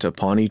dependent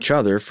upon each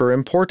other for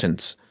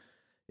importance.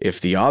 If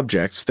the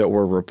objects that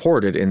were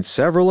reported in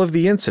several of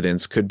the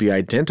incidents could be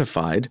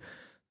identified,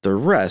 the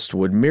rest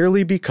would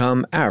merely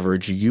become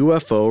average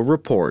UFO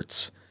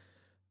reports.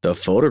 The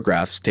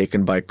photographs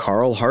taken by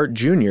Carl Hart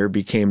Jr.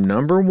 became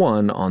number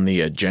one on the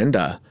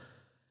agenda.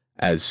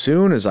 As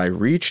soon as I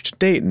reached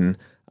Dayton,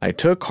 I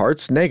took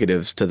Hart's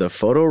negatives to the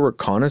Photo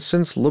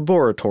Reconnaissance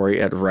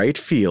Laboratory at Wright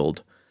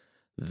Field.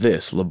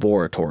 This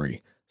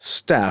laboratory,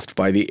 staffed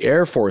by the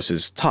Air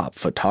Force's top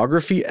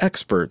photography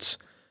experts,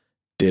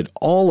 did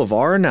all of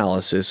our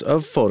analysis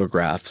of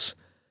photographs.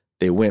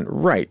 They went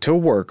right to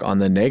work on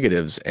the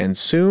negatives and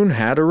soon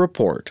had a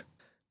report.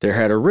 There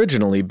had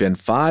originally been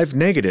 5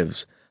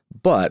 negatives,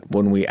 but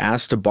when we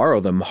asked to borrow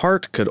them,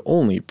 Hart could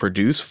only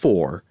produce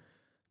 4.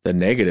 The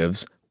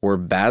negatives were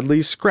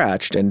badly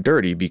scratched and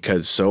dirty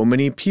because so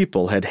many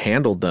people had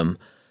handled them,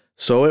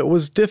 so it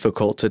was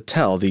difficult to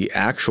tell the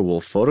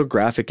actual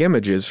photographic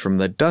images from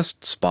the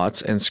dust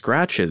spots and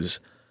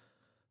scratches.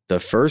 The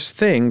first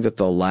thing that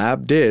the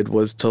lab did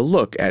was to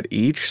look at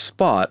each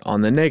spot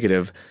on the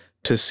negative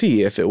to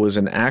see if it was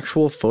an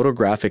actual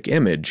photographic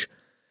image.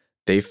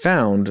 They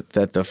found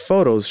that the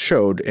photos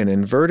showed an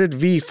inverted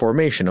V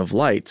formation of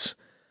lights.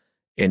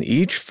 In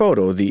each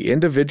photo, the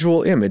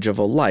individual image of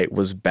a light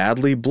was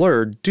badly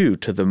blurred due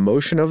to the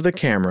motion of the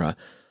camera,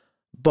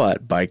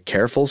 but by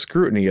careful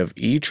scrutiny of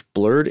each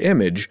blurred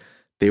image,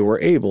 they were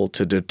able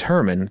to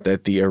determine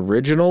that the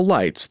original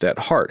lights that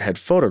Hart had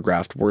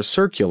photographed were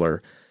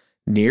circular,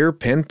 near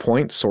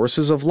pinpoint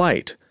sources of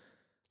light,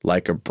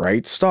 like a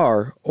bright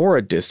star or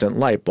a distant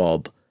light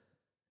bulb.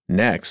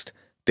 Next,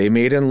 they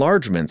made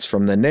enlargements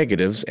from the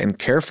negatives and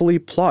carefully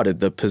plotted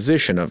the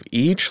position of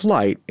each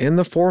light in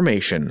the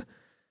formation.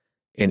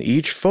 In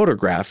each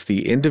photograph,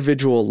 the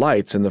individual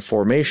lights in the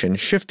formation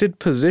shifted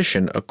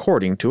position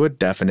according to a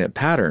definite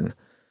pattern.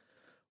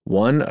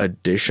 One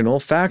additional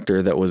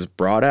factor that was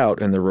brought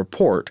out in the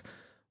report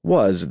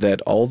was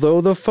that although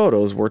the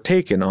photos were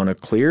taken on a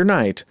clear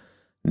night,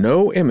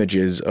 no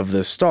images of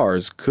the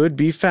stars could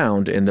be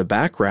found in the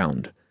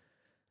background.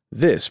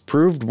 This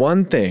proved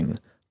one thing: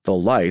 the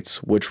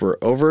lights, which were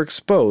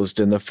overexposed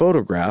in the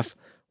photograph,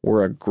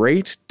 were a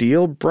great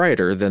deal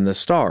brighter than the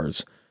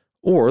stars,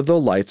 or the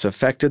lights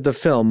affected the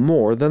film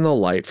more than the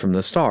light from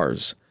the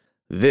stars.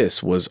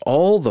 This was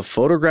all the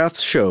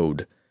photographs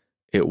showed.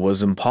 It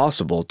was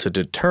impossible to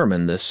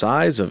determine the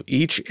size of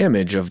each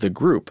image of the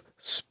group,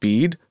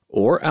 speed,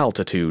 or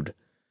altitude.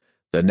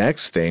 The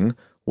next thing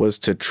was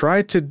to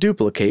try to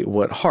duplicate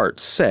what Hart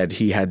said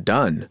he had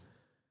done.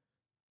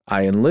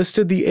 I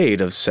enlisted the aid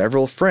of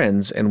several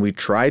friends and we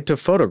tried to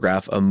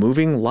photograph a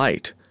moving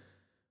light.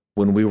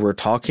 When we were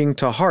talking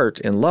to Hart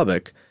in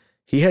Lubbock,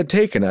 he had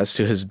taken us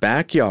to his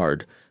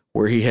backyard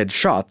where he had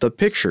shot the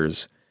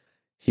pictures.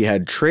 He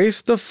had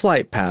traced the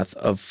flight path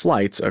of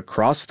flights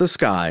across the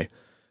sky.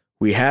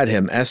 We had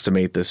him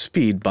estimate the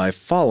speed by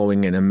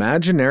following an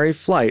imaginary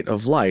flight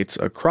of lights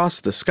across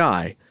the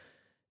sky.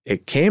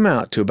 It came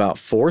out to about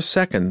 4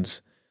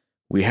 seconds.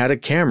 We had a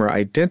camera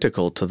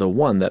identical to the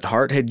one that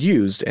Hart had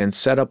used and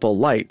set up a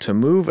light to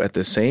move at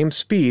the same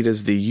speed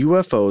as the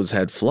UFOs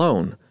had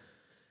flown.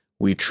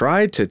 We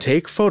tried to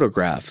take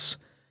photographs.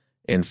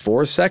 In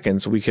 4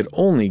 seconds, we could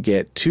only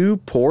get 2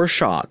 poor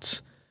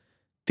shots.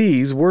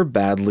 These were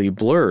badly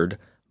blurred,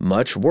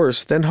 much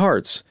worse than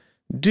Hart's,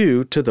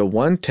 due to the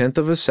 1/10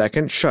 of a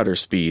second shutter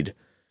speed.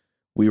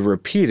 We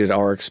repeated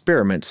our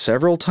experiment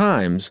several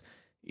times,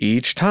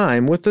 each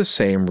time with the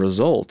same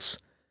results.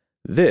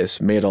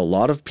 This made a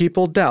lot of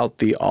people doubt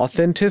the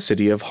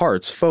authenticity of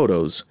Hart's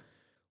photos.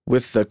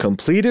 With the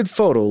completed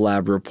photo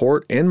lab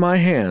report in my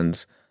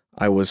hands,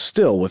 I was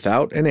still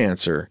without an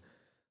answer.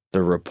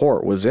 The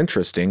report was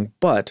interesting,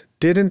 but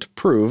didn't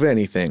prove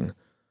anything.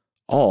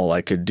 All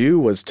I could do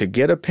was to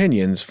get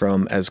opinions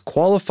from as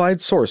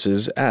qualified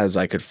sources as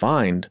I could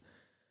find.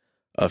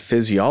 A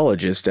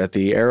physiologist at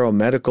the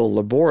Aeromedical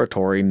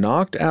Laboratory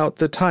knocked out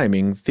the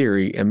timing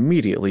theory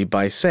immediately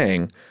by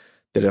saying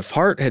that if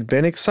Hart had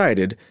been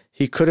excited,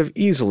 he could have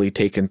easily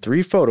taken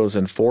 3 photos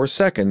in 4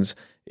 seconds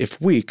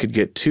if we could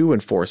get 2 in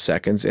 4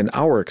 seconds in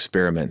our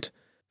experiment.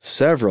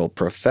 Several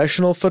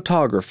professional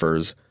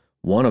photographers,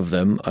 one of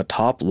them a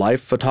top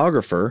life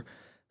photographer,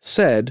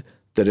 said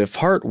that if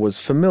Hart was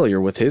familiar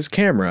with his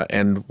camera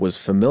and was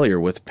familiar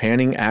with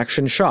panning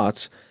action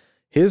shots,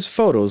 his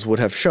photos would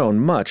have shown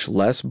much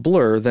less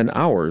blur than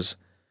ours.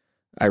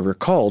 I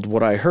recalled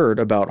what I heard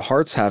about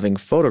Hart's having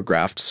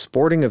photographed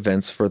sporting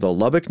events for the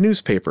Lubbock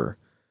newspaper.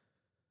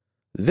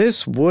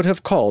 This would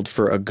have called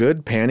for a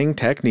good panning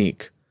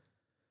technique.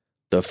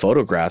 The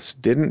photographs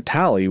didn't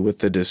tally with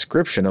the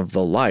description of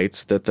the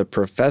lights that the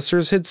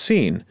professors had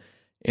seen.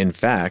 In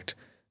fact,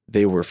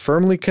 they were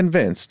firmly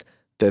convinced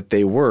that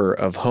they were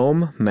of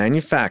home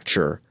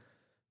manufacture.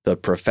 The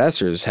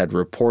professors had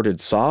reported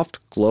soft,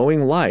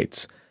 glowing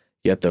lights,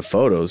 yet the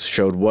photos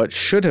showed what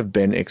should have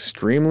been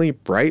extremely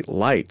bright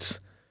lights.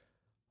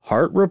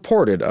 Hart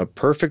reported a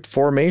perfect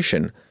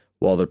formation,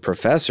 while the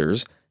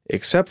professors,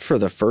 except for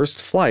the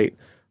first flight,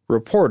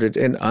 reported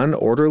an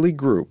unorderly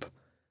group.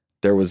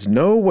 There was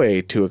no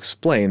way to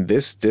explain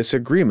this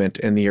disagreement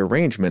in the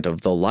arrangement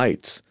of the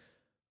lights.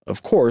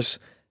 Of course,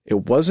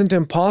 it wasn't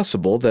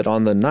impossible that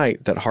on the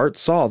night that Hart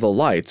saw the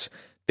lights,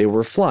 they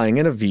were flying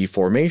in a V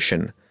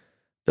formation.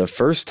 The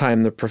first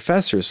time the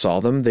professors saw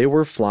them, they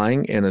were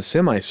flying in a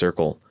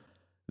semicircle.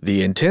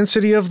 The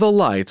intensity of the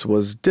lights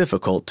was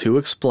difficult to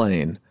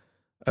explain.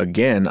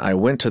 Again, I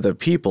went to the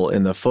people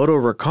in the photo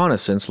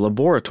reconnaissance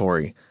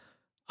laboratory.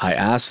 I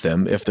asked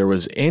them if there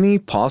was any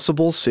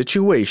possible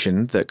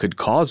situation that could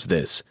cause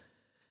this.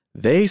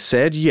 They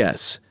said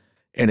yes.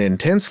 An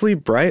intensely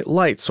bright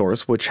light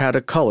source which had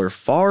a color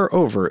far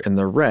over in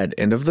the red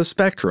end of the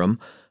spectrum,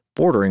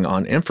 bordering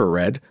on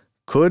infrared,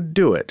 could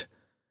do it.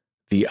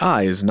 The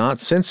eye is not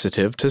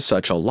sensitive to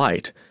such a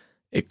light.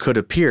 It could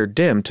appear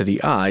dim to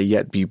the eye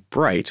yet be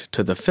bright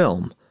to the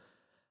film.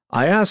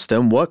 I asked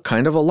them what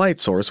kind of a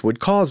light source would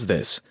cause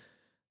this.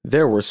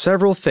 There were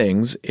several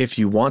things, if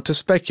you want to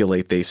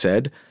speculate, they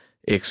said.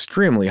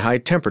 Extremely high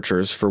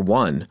temperatures for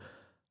one.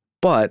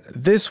 But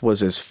this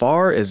was as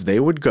far as they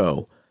would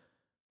go.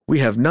 We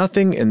have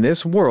nothing in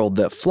this world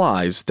that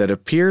flies that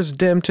appears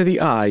dim to the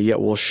eye yet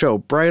will show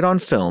bright on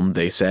film,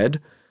 they said.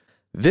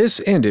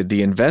 This ended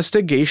the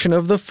investigation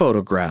of the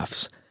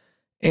photographs,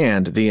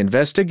 and the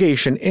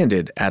investigation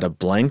ended at a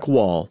blank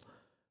wall.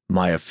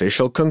 My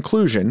official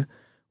conclusion,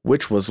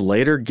 which was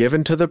later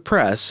given to the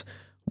press,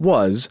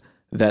 was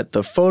that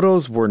the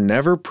photos were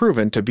never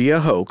proven to be a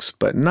hoax,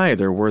 but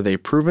neither were they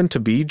proven to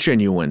be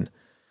genuine.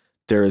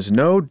 There is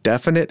no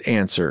definite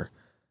answer.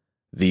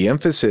 The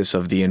emphasis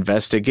of the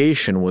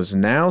investigation was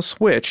now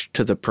switched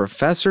to the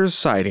professor's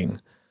sighting.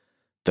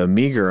 The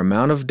meager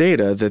amount of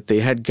data that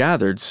they had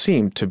gathered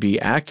seemed to be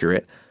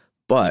accurate,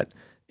 but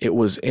it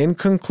was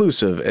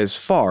inconclusive as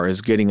far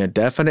as getting a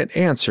definite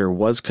answer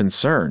was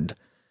concerned.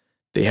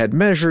 They had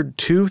measured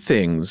two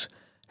things: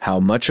 how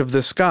much of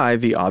the sky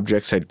the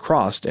objects had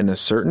crossed in a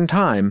certain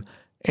time,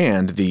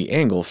 and the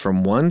angle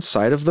from one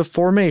side of the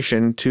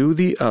formation to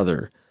the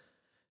other.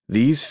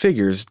 These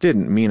figures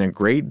didn't mean a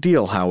great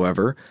deal,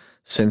 however,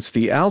 since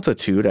the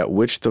altitude at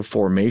which the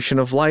formation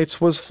of lights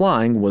was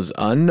flying was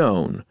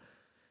unknown.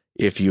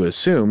 If you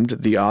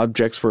assumed the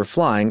objects were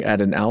flying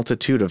at an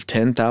altitude of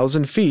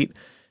 10,000 feet,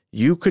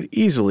 you could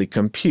easily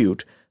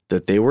compute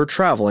that they were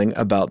traveling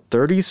about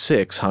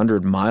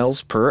 3,600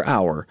 miles per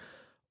hour,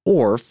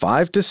 or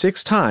 5 to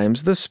 6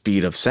 times the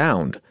speed of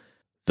sound.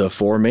 The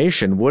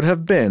formation would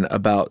have been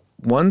about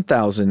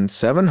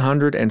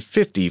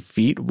 1,750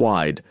 feet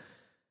wide.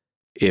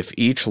 If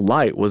each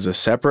light was a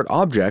separate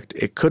object,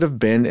 it could have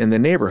been in the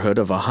neighborhood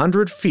of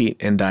 100 feet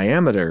in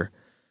diameter.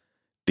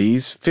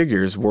 These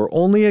figures were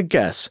only a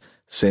guess,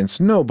 since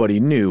nobody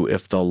knew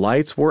if the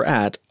lights were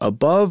at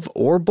above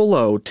or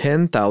below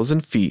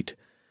 10,000 feet.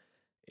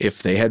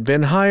 If they had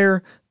been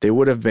higher, they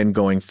would have been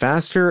going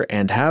faster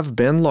and have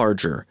been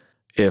larger.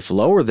 If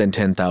lower than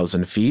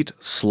 10,000 feet,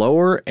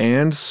 slower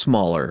and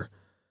smaller.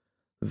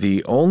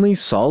 The only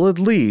solid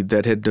lead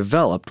that had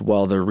developed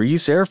while the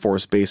Reese Air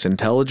Force Base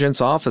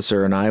intelligence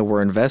officer and I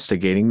were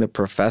investigating the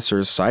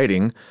professor's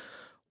sighting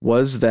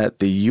was that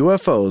the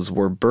UFOs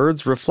were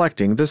birds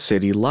reflecting the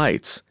city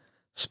lights,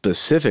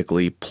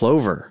 specifically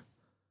plover.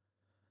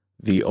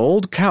 The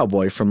old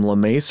cowboy from La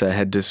Mesa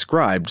had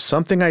described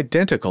something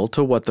identical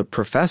to what the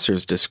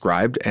professors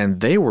described, and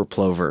they were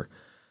plover.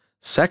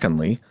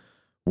 Secondly,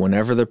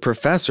 whenever the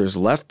professors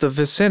left the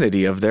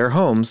vicinity of their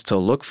homes to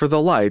look for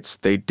the lights,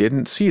 they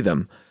didn't see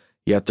them,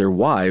 yet their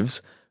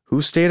wives,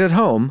 who stayed at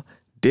home,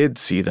 did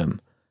see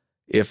them.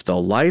 If the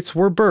lights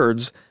were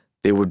birds,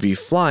 they would be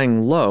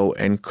flying low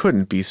and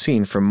couldn't be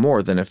seen from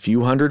more than a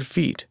few hundred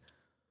feet.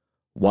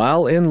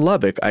 While in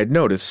Lubbock, I'd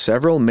noticed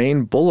several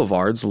main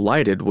boulevards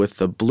lighted with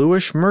the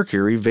bluish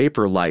mercury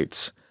vapor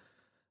lights.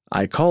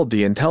 I called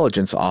the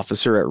intelligence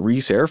officer at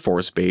Reese Air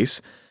Force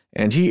Base,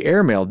 and he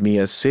airmailed me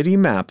a city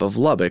map of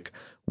Lubbock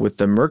with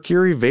the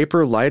mercury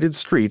vapor lighted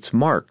streets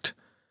marked.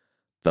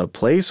 The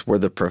place where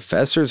the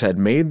professors had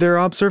made their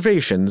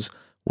observations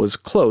was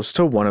close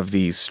to one of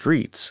these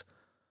streets.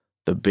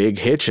 The big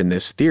hitch in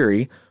this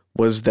theory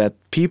was that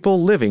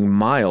people living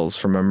miles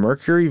from a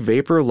mercury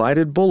vapor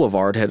lighted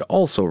boulevard had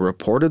also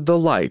reported the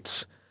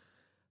lights.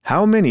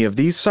 How many of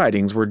these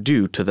sightings were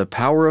due to the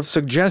power of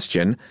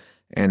suggestion,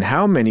 and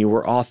how many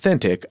were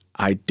authentic,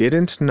 I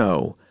didn't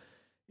know.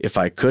 If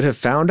I could have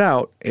found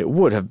out, it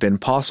would have been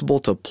possible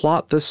to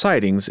plot the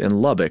sightings in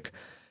Lubbock,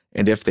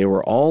 and if they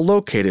were all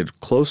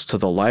located close to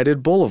the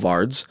lighted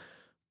boulevards,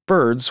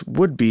 birds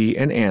would be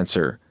an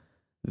answer.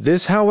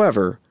 This,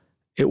 however,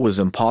 it was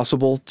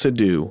impossible to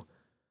do.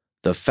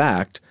 The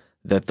fact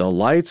that the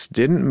lights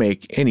didn't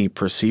make any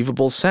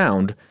perceivable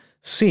sound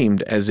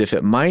seemed as if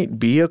it might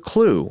be a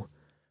clue.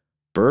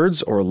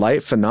 Birds or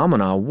light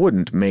phenomena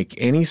wouldn't make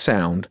any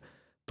sound,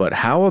 but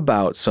how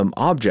about some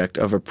object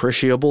of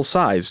appreciable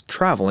size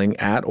traveling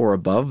at or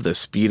above the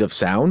speed of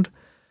sound?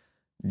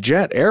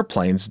 Jet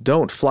airplanes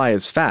don't fly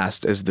as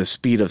fast as the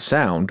speed of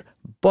sound,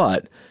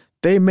 but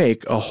they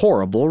make a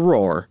horrible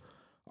roar.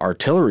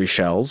 Artillery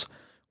shells,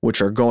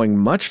 which are going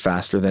much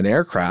faster than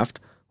aircraft,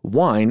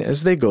 whine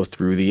as they go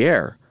through the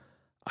air.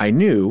 I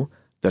knew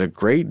that a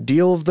great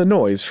deal of the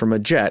noise from a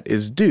jet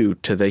is due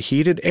to the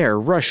heated air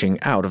rushing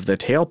out of the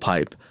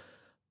tailpipe,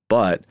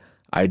 but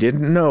I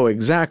didn't know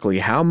exactly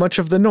how much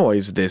of the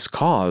noise this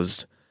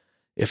caused.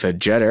 If a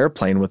jet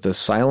airplane with a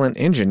silent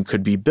engine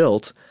could be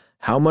built,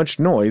 how much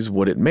noise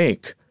would it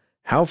make?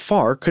 How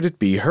far could it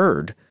be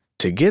heard?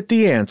 To get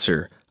the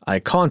answer, I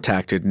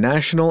contacted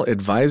National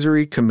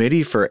Advisory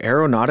Committee for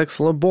Aeronautics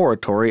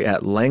Laboratory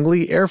at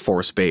Langley Air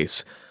Force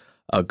Base,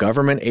 a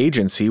government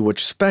agency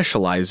which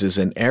specializes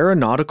in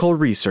aeronautical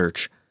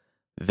research.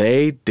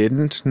 They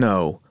didn't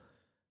know.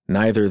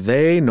 Neither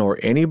they nor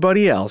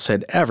anybody else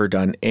had ever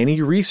done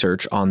any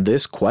research on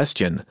this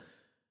question.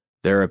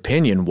 Their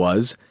opinion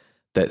was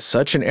that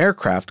such an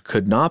aircraft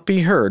could not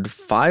be heard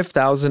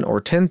 5,000 or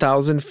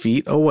 10,000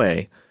 feet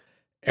away.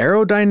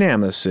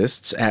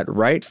 Aerodynamicists at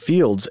Wright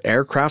Field's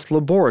Aircraft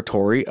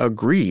Laboratory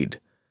agreed.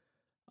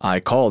 I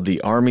called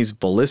the Army's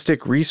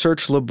Ballistic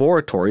Research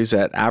Laboratories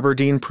at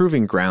Aberdeen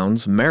Proving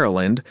Grounds,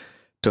 Maryland,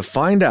 to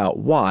find out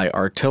why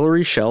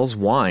artillery shells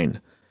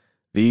whine.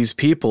 These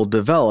people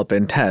develop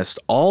and test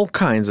all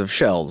kinds of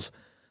shells,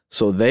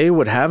 so they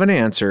would have an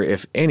answer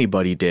if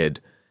anybody did.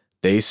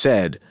 They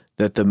said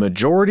that the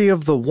majority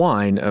of the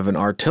whine of an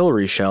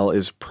artillery shell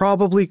is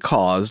probably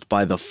caused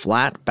by the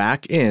flat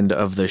back end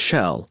of the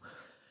shell.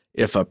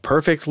 If a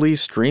perfectly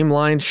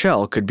streamlined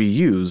shell could be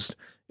used,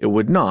 it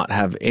would not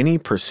have any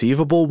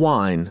perceivable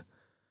whine.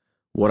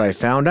 What I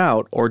found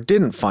out or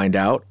didn't find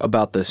out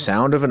about the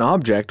sound of an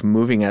object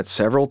moving at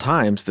several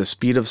times the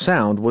speed of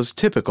sound was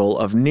typical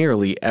of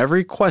nearly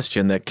every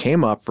question that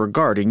came up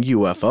regarding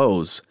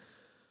UFOs.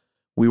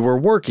 We were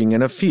working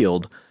in a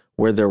field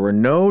where there were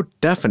no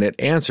definite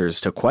answers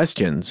to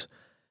questions.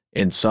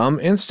 In some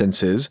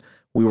instances,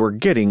 we were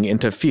getting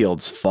into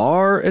fields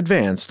far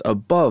advanced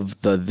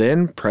above the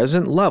then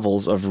present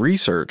levels of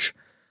research.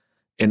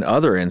 In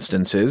other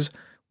instances,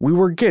 we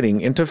were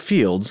getting into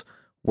fields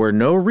where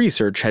no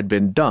research had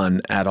been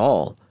done at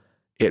all.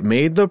 It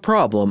made the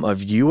problem of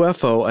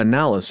UFO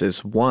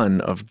analysis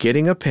one of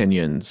getting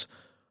opinions.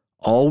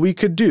 All we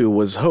could do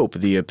was hope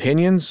the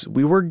opinions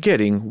we were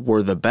getting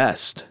were the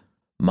best.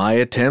 My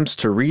attempts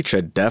to reach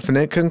a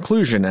definite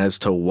conclusion as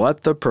to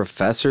what the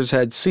professors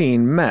had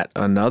seen met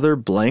another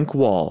blank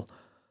wall.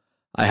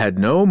 I had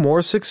no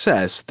more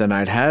success than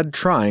I'd had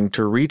trying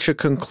to reach a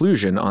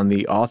conclusion on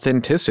the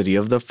authenticity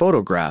of the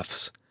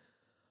photographs.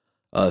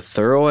 A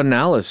thorough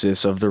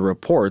analysis of the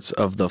reports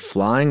of the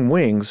flying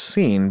wings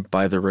seen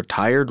by the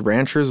retired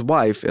rancher's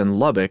wife in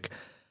Lubbock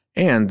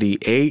and the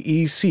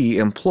AEC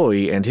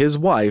employee and his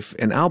wife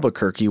in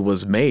Albuquerque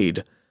was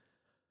made.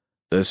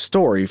 The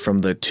story from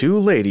the two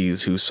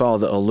ladies who saw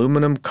the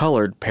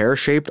aluminum-colored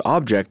pear-shaped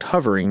object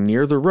hovering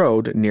near the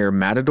road near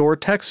Matador,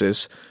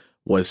 Texas,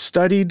 was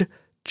studied,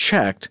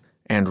 checked,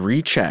 and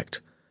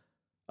rechecked.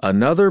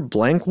 Another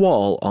blank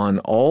wall on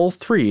all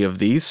three of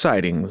these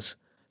sightings.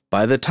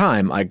 By the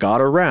time I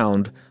got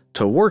around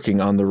to working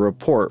on the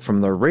report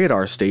from the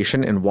radar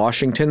station in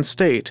Washington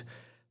State,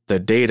 the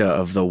data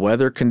of the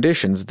weather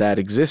conditions that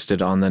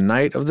existed on the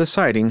night of the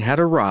sighting had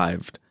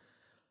arrived.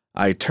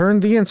 I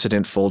turned the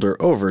incident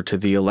folder over to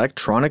the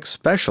electronics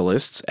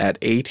specialists at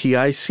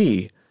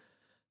ATIC.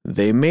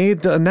 They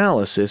made the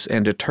analysis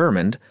and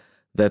determined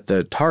that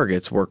the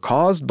targets were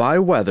caused by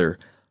weather,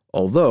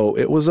 although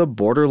it was a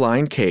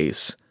borderline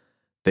case.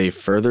 They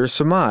further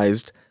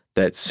surmised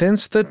that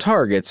since the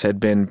targets had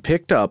been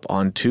picked up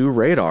on two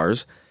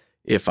radars,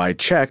 if I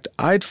checked,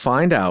 I'd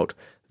find out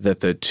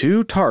that the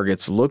two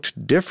targets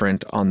looked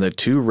different on the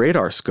two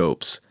radar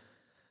scopes.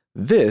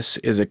 This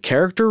is a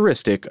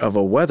characteristic of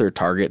a weather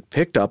target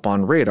picked up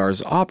on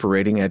radars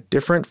operating at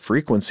different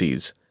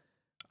frequencies.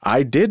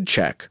 I did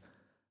check.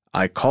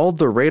 I called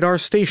the radar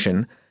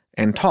station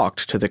and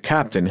talked to the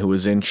captain who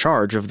was in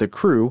charge of the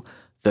crew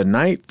the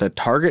night the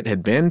target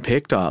had been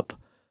picked up.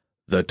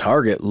 The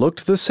target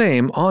looked the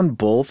same on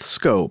both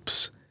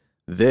scopes.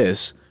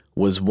 This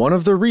was one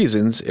of the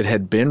reasons it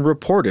had been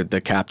reported, the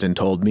captain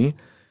told me.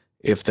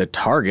 If the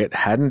target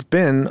hadn't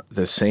been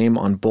the same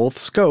on both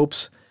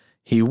scopes,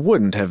 he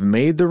wouldn't have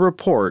made the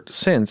report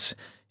since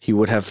he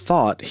would have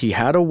thought he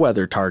had a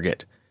weather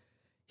target.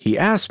 He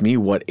asked me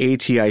what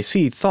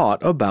ATIC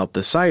thought about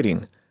the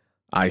sighting.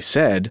 I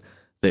said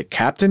that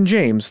Captain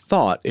James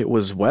thought it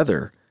was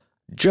weather.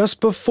 Just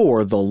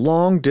before the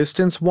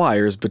long-distance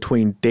wires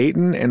between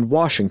Dayton and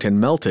Washington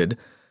melted,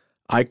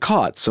 I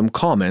caught some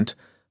comment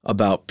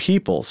about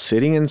people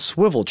sitting in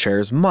swivel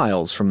chairs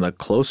miles from the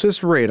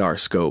closest radar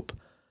scope.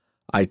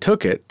 I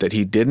took it that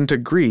he didn't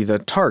agree the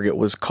target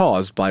was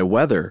caused by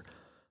weather,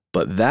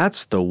 but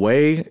that's the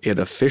way it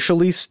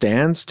officially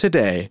stands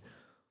today.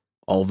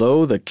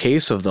 Although the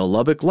case of the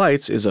Lubbock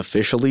Lights is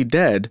officially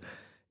dead,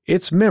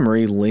 its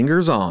memory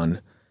lingers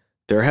on.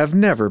 There have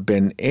never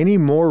been any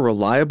more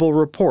reliable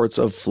reports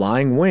of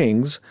flying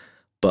wings,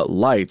 but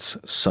lights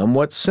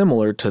somewhat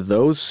similar to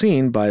those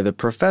seen by the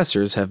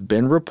professors have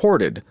been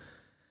reported.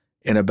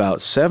 In about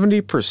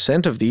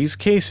 70% of these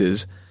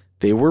cases,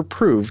 they were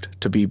proved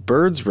to be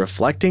birds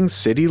reflecting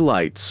city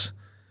lights.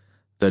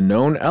 The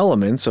known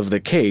elements of the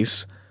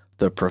case,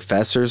 the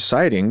professor's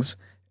sightings,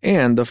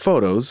 and the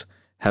photos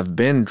have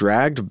been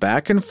dragged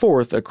back and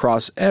forth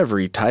across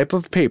every type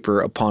of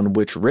paper upon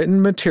which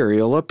written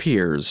material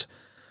appears,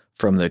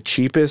 from the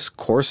cheapest,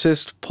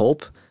 coarsest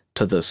pulp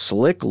to the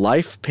slick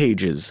Life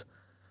pages.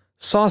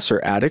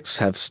 Saucer addicts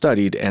have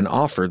studied and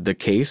offered the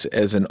case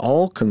as an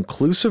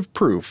all-conclusive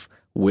proof,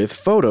 with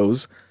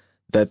photos,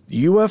 that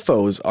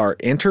UFOs are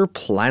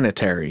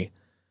interplanetary.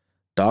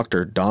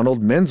 Dr.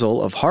 Donald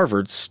Menzel of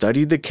Harvard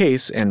studied the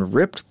case and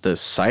ripped the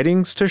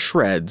sightings to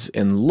shreds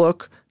in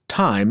Look,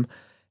 Time,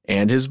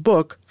 and his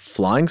book,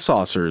 Flying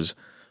Saucers,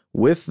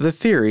 with the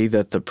theory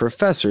that the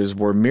professors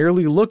were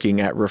merely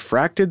looking at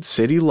refracted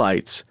city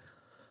lights.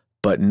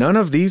 But none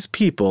of these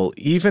people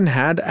even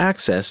had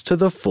access to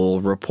the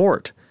full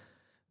report.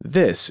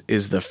 This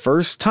is the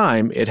first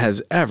time it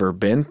has ever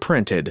been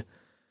printed.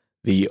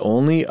 The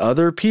only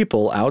other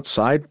people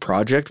outside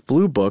Project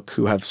Blue Book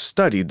who have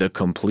studied the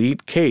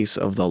complete case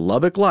of the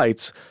Lubbock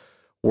Lights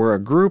were a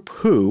group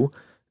who,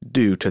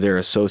 due to their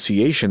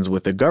associations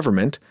with the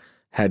government,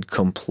 had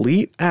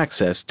complete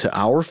access to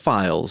our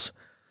files.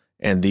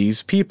 And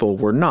these people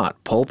were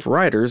not pulp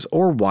writers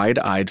or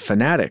wide-eyed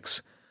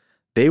fanatics.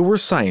 They were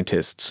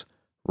scientists,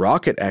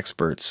 rocket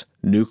experts,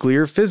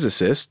 nuclear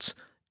physicists,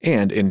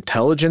 and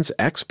intelligence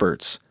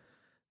experts.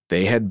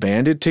 They had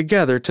banded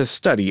together to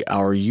study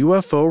our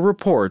UFO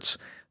reports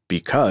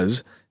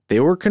because they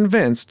were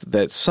convinced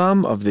that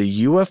some of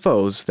the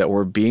UFOs that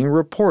were being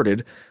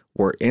reported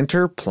were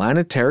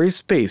interplanetary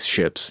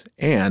spaceships,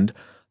 and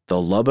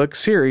the Lubbock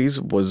series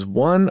was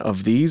one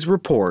of these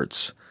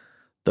reports.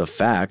 The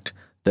fact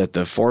that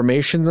the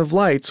formations of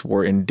lights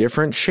were in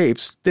different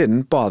shapes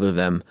didn't bother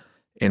them.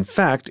 In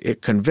fact,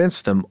 it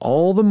convinced them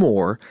all the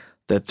more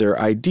that their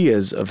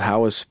ideas of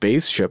how a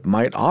spaceship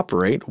might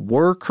operate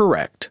were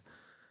correct.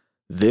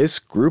 This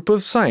group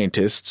of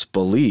scientists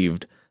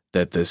believed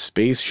that the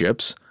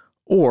spaceships,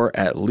 or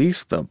at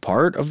least the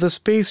part of the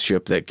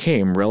spaceship that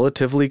came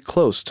relatively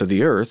close to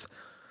the Earth,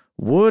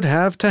 would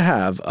have to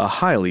have a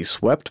highly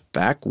swept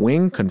back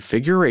wing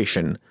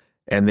configuration,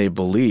 and they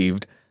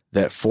believed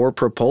that for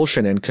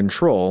propulsion and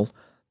control,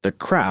 the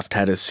craft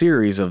had a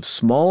series of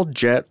small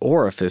jet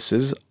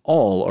orifices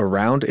all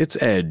around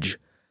its edge.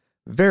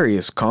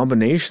 Various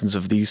combinations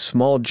of these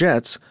small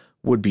jets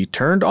would be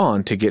turned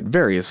on to get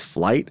various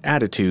flight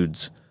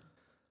attitudes.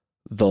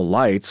 The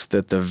lights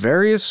that the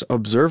various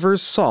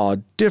observers saw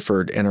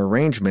differed in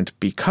arrangement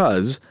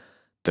because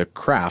the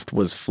craft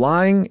was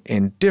flying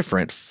in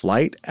different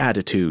flight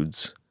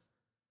attitudes.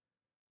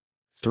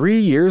 3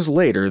 years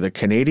later, the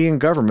Canadian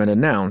government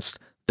announced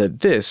that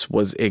this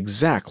was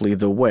exactly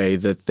the way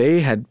that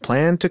they had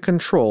planned to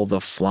control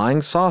the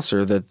flying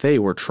saucer that they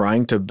were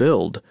trying to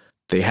build.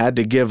 They had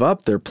to give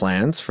up their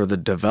plans for the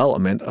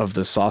development of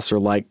the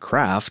saucer-like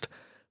craft,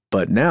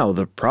 but now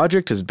the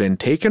project has been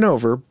taken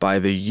over by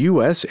the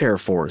U.S. Air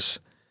Force.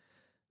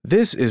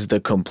 This is the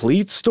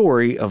complete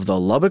story of the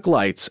Lubbock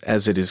Lights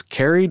as it is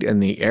carried in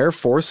the Air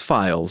Force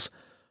files,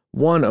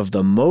 one of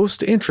the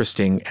most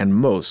interesting and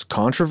most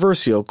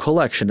controversial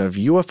collection of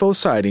UFO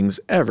sightings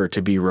ever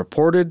to be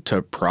reported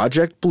to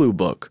Project Blue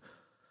Book.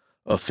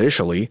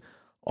 Officially,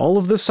 all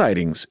of the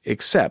sightings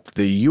except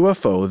the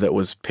UFO that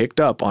was picked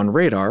up on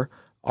radar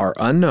are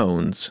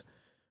unknowns.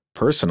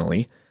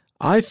 Personally,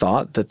 I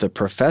thought that the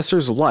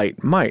professor's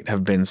light might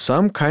have been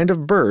some kind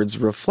of birds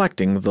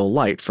reflecting the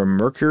light from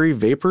mercury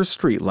vapor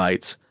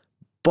streetlights,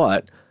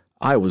 but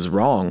I was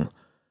wrong.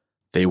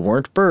 They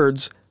weren't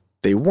birds,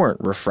 they weren't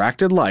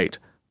refracted light,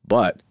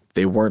 but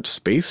they weren't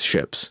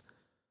spaceships.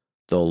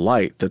 The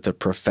light that the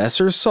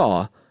professor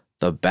saw,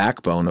 the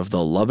backbone of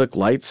the Lubbock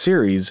Light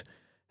series,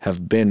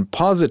 have been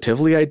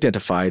positively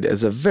identified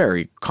as a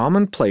very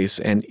commonplace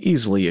and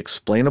easily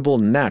explainable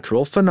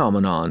natural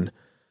phenomenon.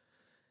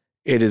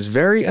 It is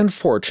very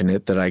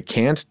unfortunate that I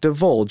can't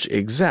divulge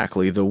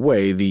exactly the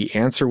way the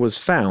answer was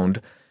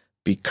found,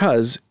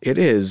 because it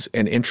is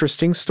an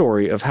interesting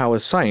story of how a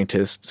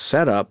scientist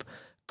set up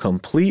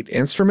complete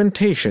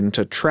instrumentation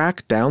to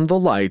track down the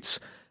lights,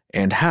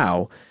 and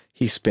how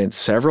he spent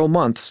several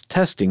months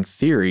testing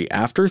theory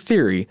after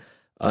theory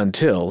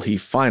until he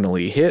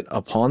finally hit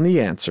upon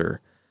the answer.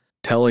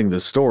 Telling the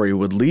story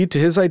would lead to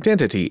his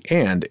identity,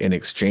 and in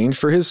exchange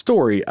for his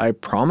story, I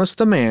promised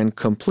the man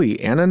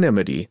complete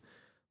anonymity.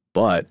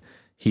 But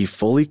he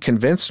fully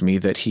convinced me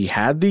that he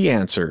had the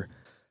answer,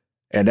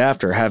 and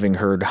after having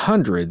heard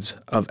hundreds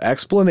of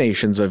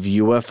explanations of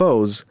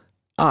UFOs,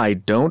 I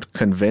don't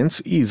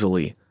convince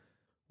easily.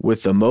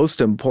 With the most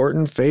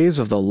important phase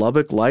of the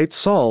Lubbock Lights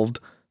solved,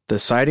 the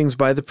sightings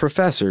by the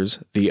professors,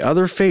 the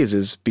other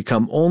phases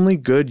become only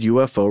good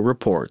UFO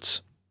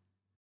reports.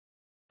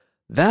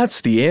 That's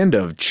the end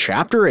of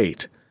Chapter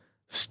 8.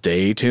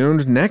 Stay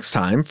tuned next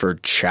time for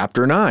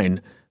Chapter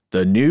 9,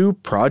 The New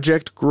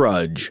Project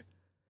Grudge.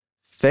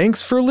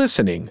 Thanks for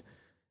listening.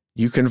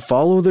 You can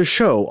follow the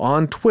show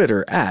on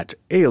Twitter at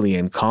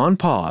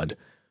AlienConPod.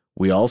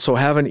 We also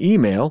have an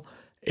email,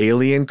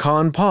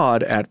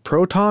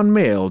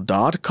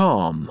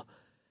 alienconpod@protonmail.com.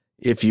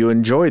 If you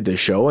enjoyed the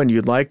show and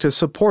you'd like to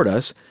support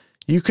us,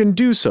 you can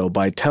do so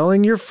by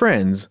telling your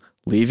friends,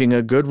 leaving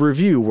a good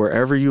review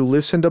wherever you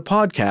listen to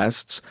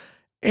podcasts,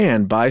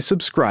 and by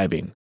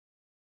subscribing.